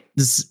 Right.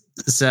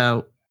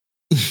 So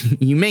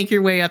you make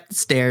your way up the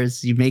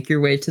stairs, you make your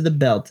way to the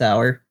bell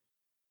tower.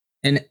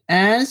 And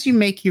as you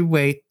make your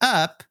way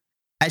up,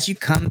 as you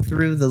come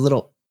through the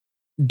little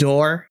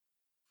door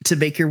to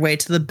make your way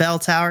to the bell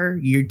tower,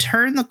 you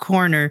turn the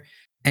corner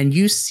and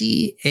you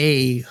see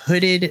a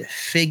hooded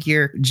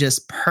figure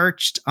just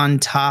perched on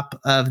top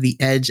of the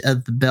edge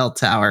of the bell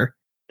tower.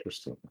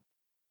 Interesting.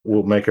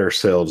 We'll make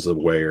ourselves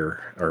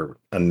aware or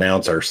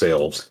announce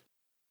ourselves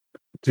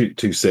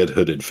to said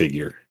hooded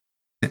figure.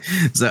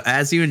 So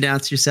as you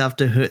announce yourself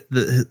to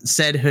the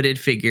said hooded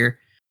figure,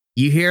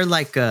 you hear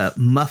like a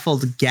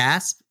muffled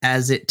gasp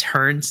as it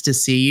turns to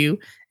see you.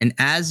 And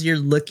as you're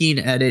looking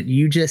at it,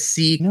 you just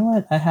see, you know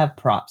what? I have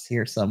props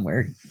here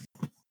somewhere.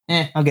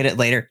 I'll get it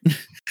later.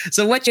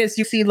 So what you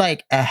see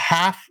like a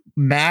half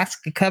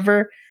mask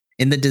cover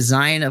in the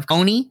design of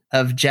Oni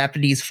of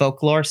Japanese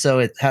folklore. So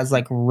it has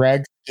like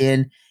red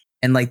skin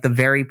and like the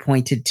very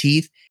pointed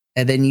teeth.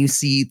 And then you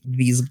see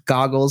these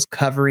goggles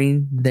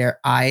covering their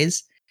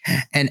eyes.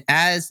 And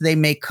as they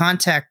make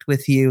contact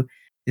with you,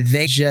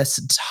 they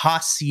just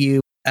toss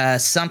you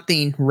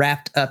something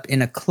wrapped up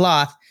in a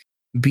cloth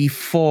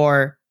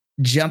before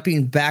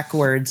jumping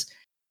backwards.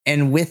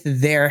 And with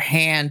their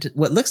hand,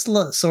 what looks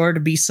sort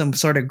of be some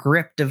sort of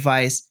grip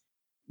device,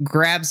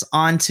 grabs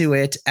onto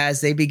it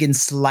as they begin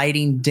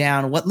sliding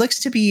down what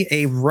looks to be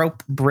a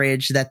rope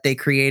bridge that they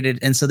created.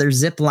 And so they're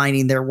zip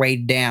lining their way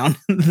down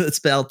the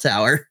spell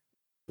tower.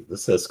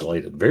 This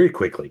escalated very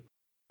quickly.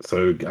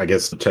 So I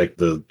guess check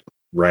the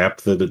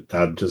wrap that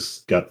I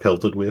just got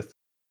pelted with.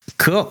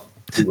 Cool.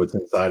 See what's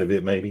inside of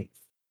it, maybe.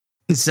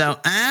 So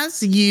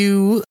as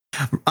you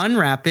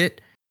unwrap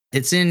it,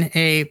 it's in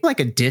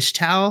like a dish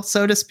towel,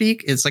 so to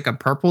speak. It's like a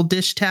purple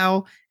dish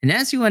towel. And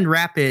as you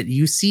unwrap it,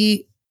 you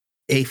see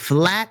a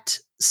flat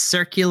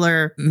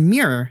circular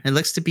mirror. It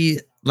looks to be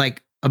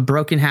like a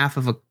broken half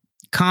of a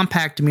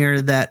compact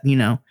mirror that, you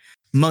know,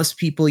 most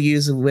people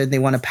use when they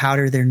want to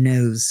powder their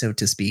nose, so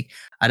to speak.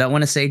 I don't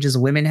want to say just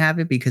women have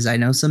it, because I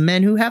know some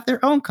men who have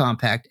their own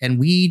compact, and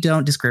we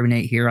don't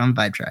discriminate here on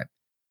Vibe Tribe.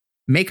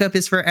 Makeup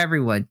is for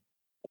everyone.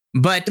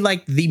 But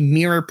like the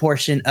mirror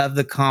portion of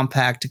the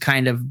compact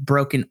kind of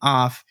broken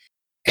off.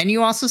 And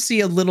you also see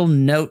a little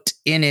note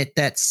in it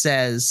that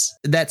says,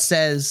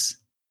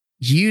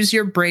 use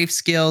your brave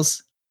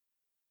skills,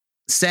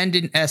 send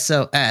an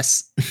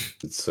SOS.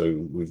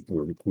 So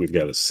we've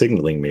got a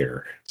signaling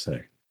mirror. So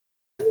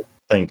I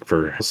think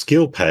for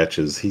skill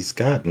patches, he's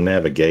got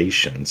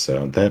navigation,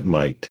 so that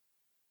might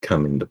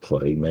come into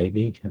play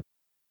maybe.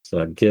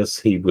 So I guess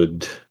he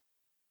would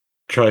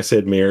try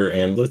said mirror,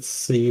 and let's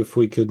see if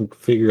we can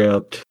figure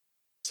out.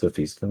 So if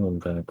he's going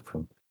back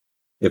from,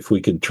 if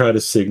we could try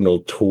to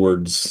signal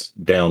towards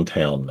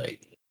downtown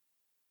maybe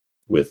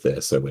with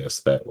the SOS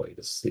that way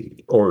to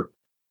see, or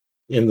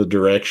in the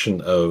direction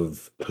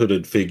of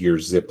hooded figure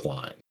zip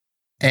line.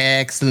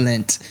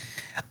 Excellent.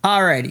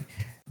 Alrighty.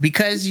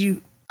 Because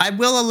I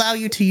will allow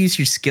you to use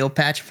your skill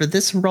patch for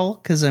this roll,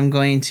 because I'm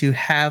going to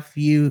have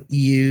you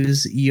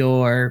use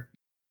your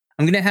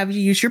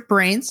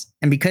brains.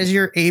 And because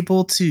you were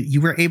able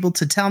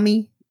to tell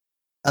me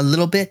a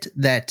little bit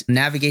that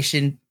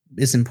navigation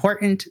is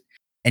important.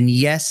 And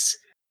yes,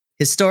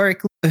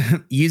 historically,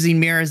 using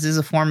mirrors is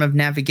a form of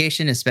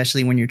navigation,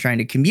 especially when you're trying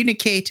to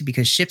communicate,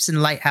 because ships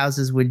and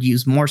lighthouses would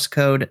use Morse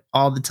code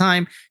all the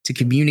time to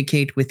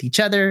communicate with each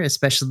other,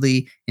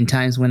 especially in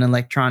times when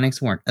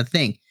electronics weren't a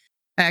thing.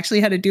 I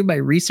actually had to do my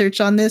research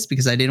on this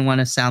because I didn't want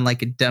to sound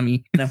like a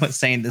dummy when I was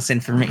saying this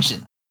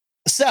information.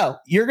 So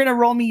you're going to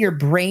roll me your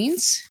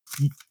brains.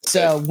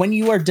 So when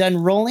you are done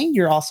rolling,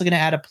 you're also going to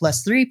add a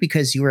 +3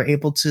 because you were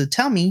able to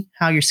tell me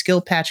how your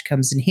skill patch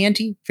comes in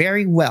handy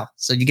very well.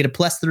 So you get a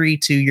 +3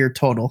 to your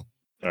total.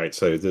 All right,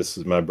 so this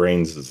is my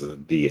brains is a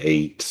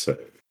D8, so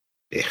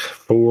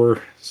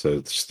 4, so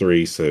it's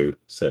 3, so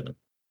 7.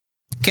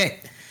 Okay.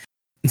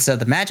 So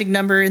the magic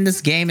number in this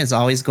game is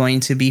always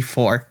going to be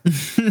 4.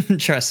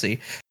 Trust me.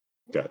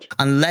 Gotcha.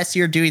 Unless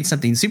you're doing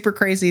something super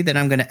crazy, then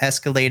I'm going to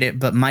escalate it.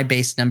 But my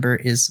base number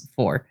is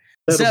 4.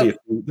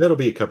 That'll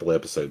be a couple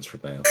episodes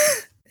from now.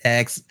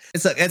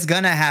 It's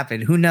going to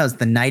happen. Who knows?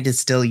 The night is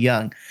still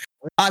young.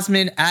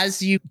 Osman,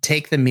 as you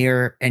take the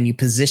mirror and you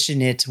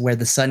position it where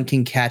the sun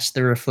can catch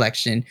the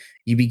reflection,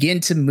 you begin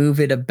to move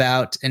it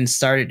about and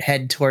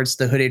head towards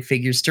the hooded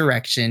figure's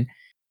direction.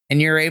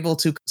 And you're able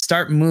to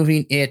start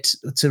moving it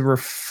to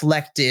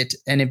reflect it.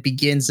 And it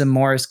begins a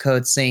Morse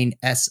code saying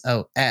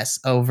SOS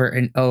over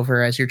and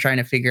over as you're trying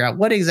to figure out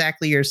what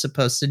exactly you're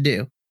supposed to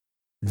do.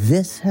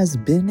 This has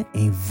been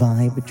a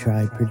Vibe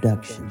Tribe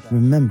production.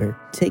 Remember,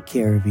 take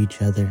care of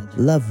each other,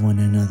 love one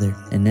another,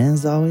 and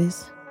as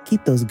always,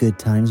 keep those good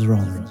times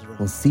rolling.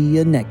 We'll see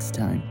you next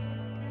time.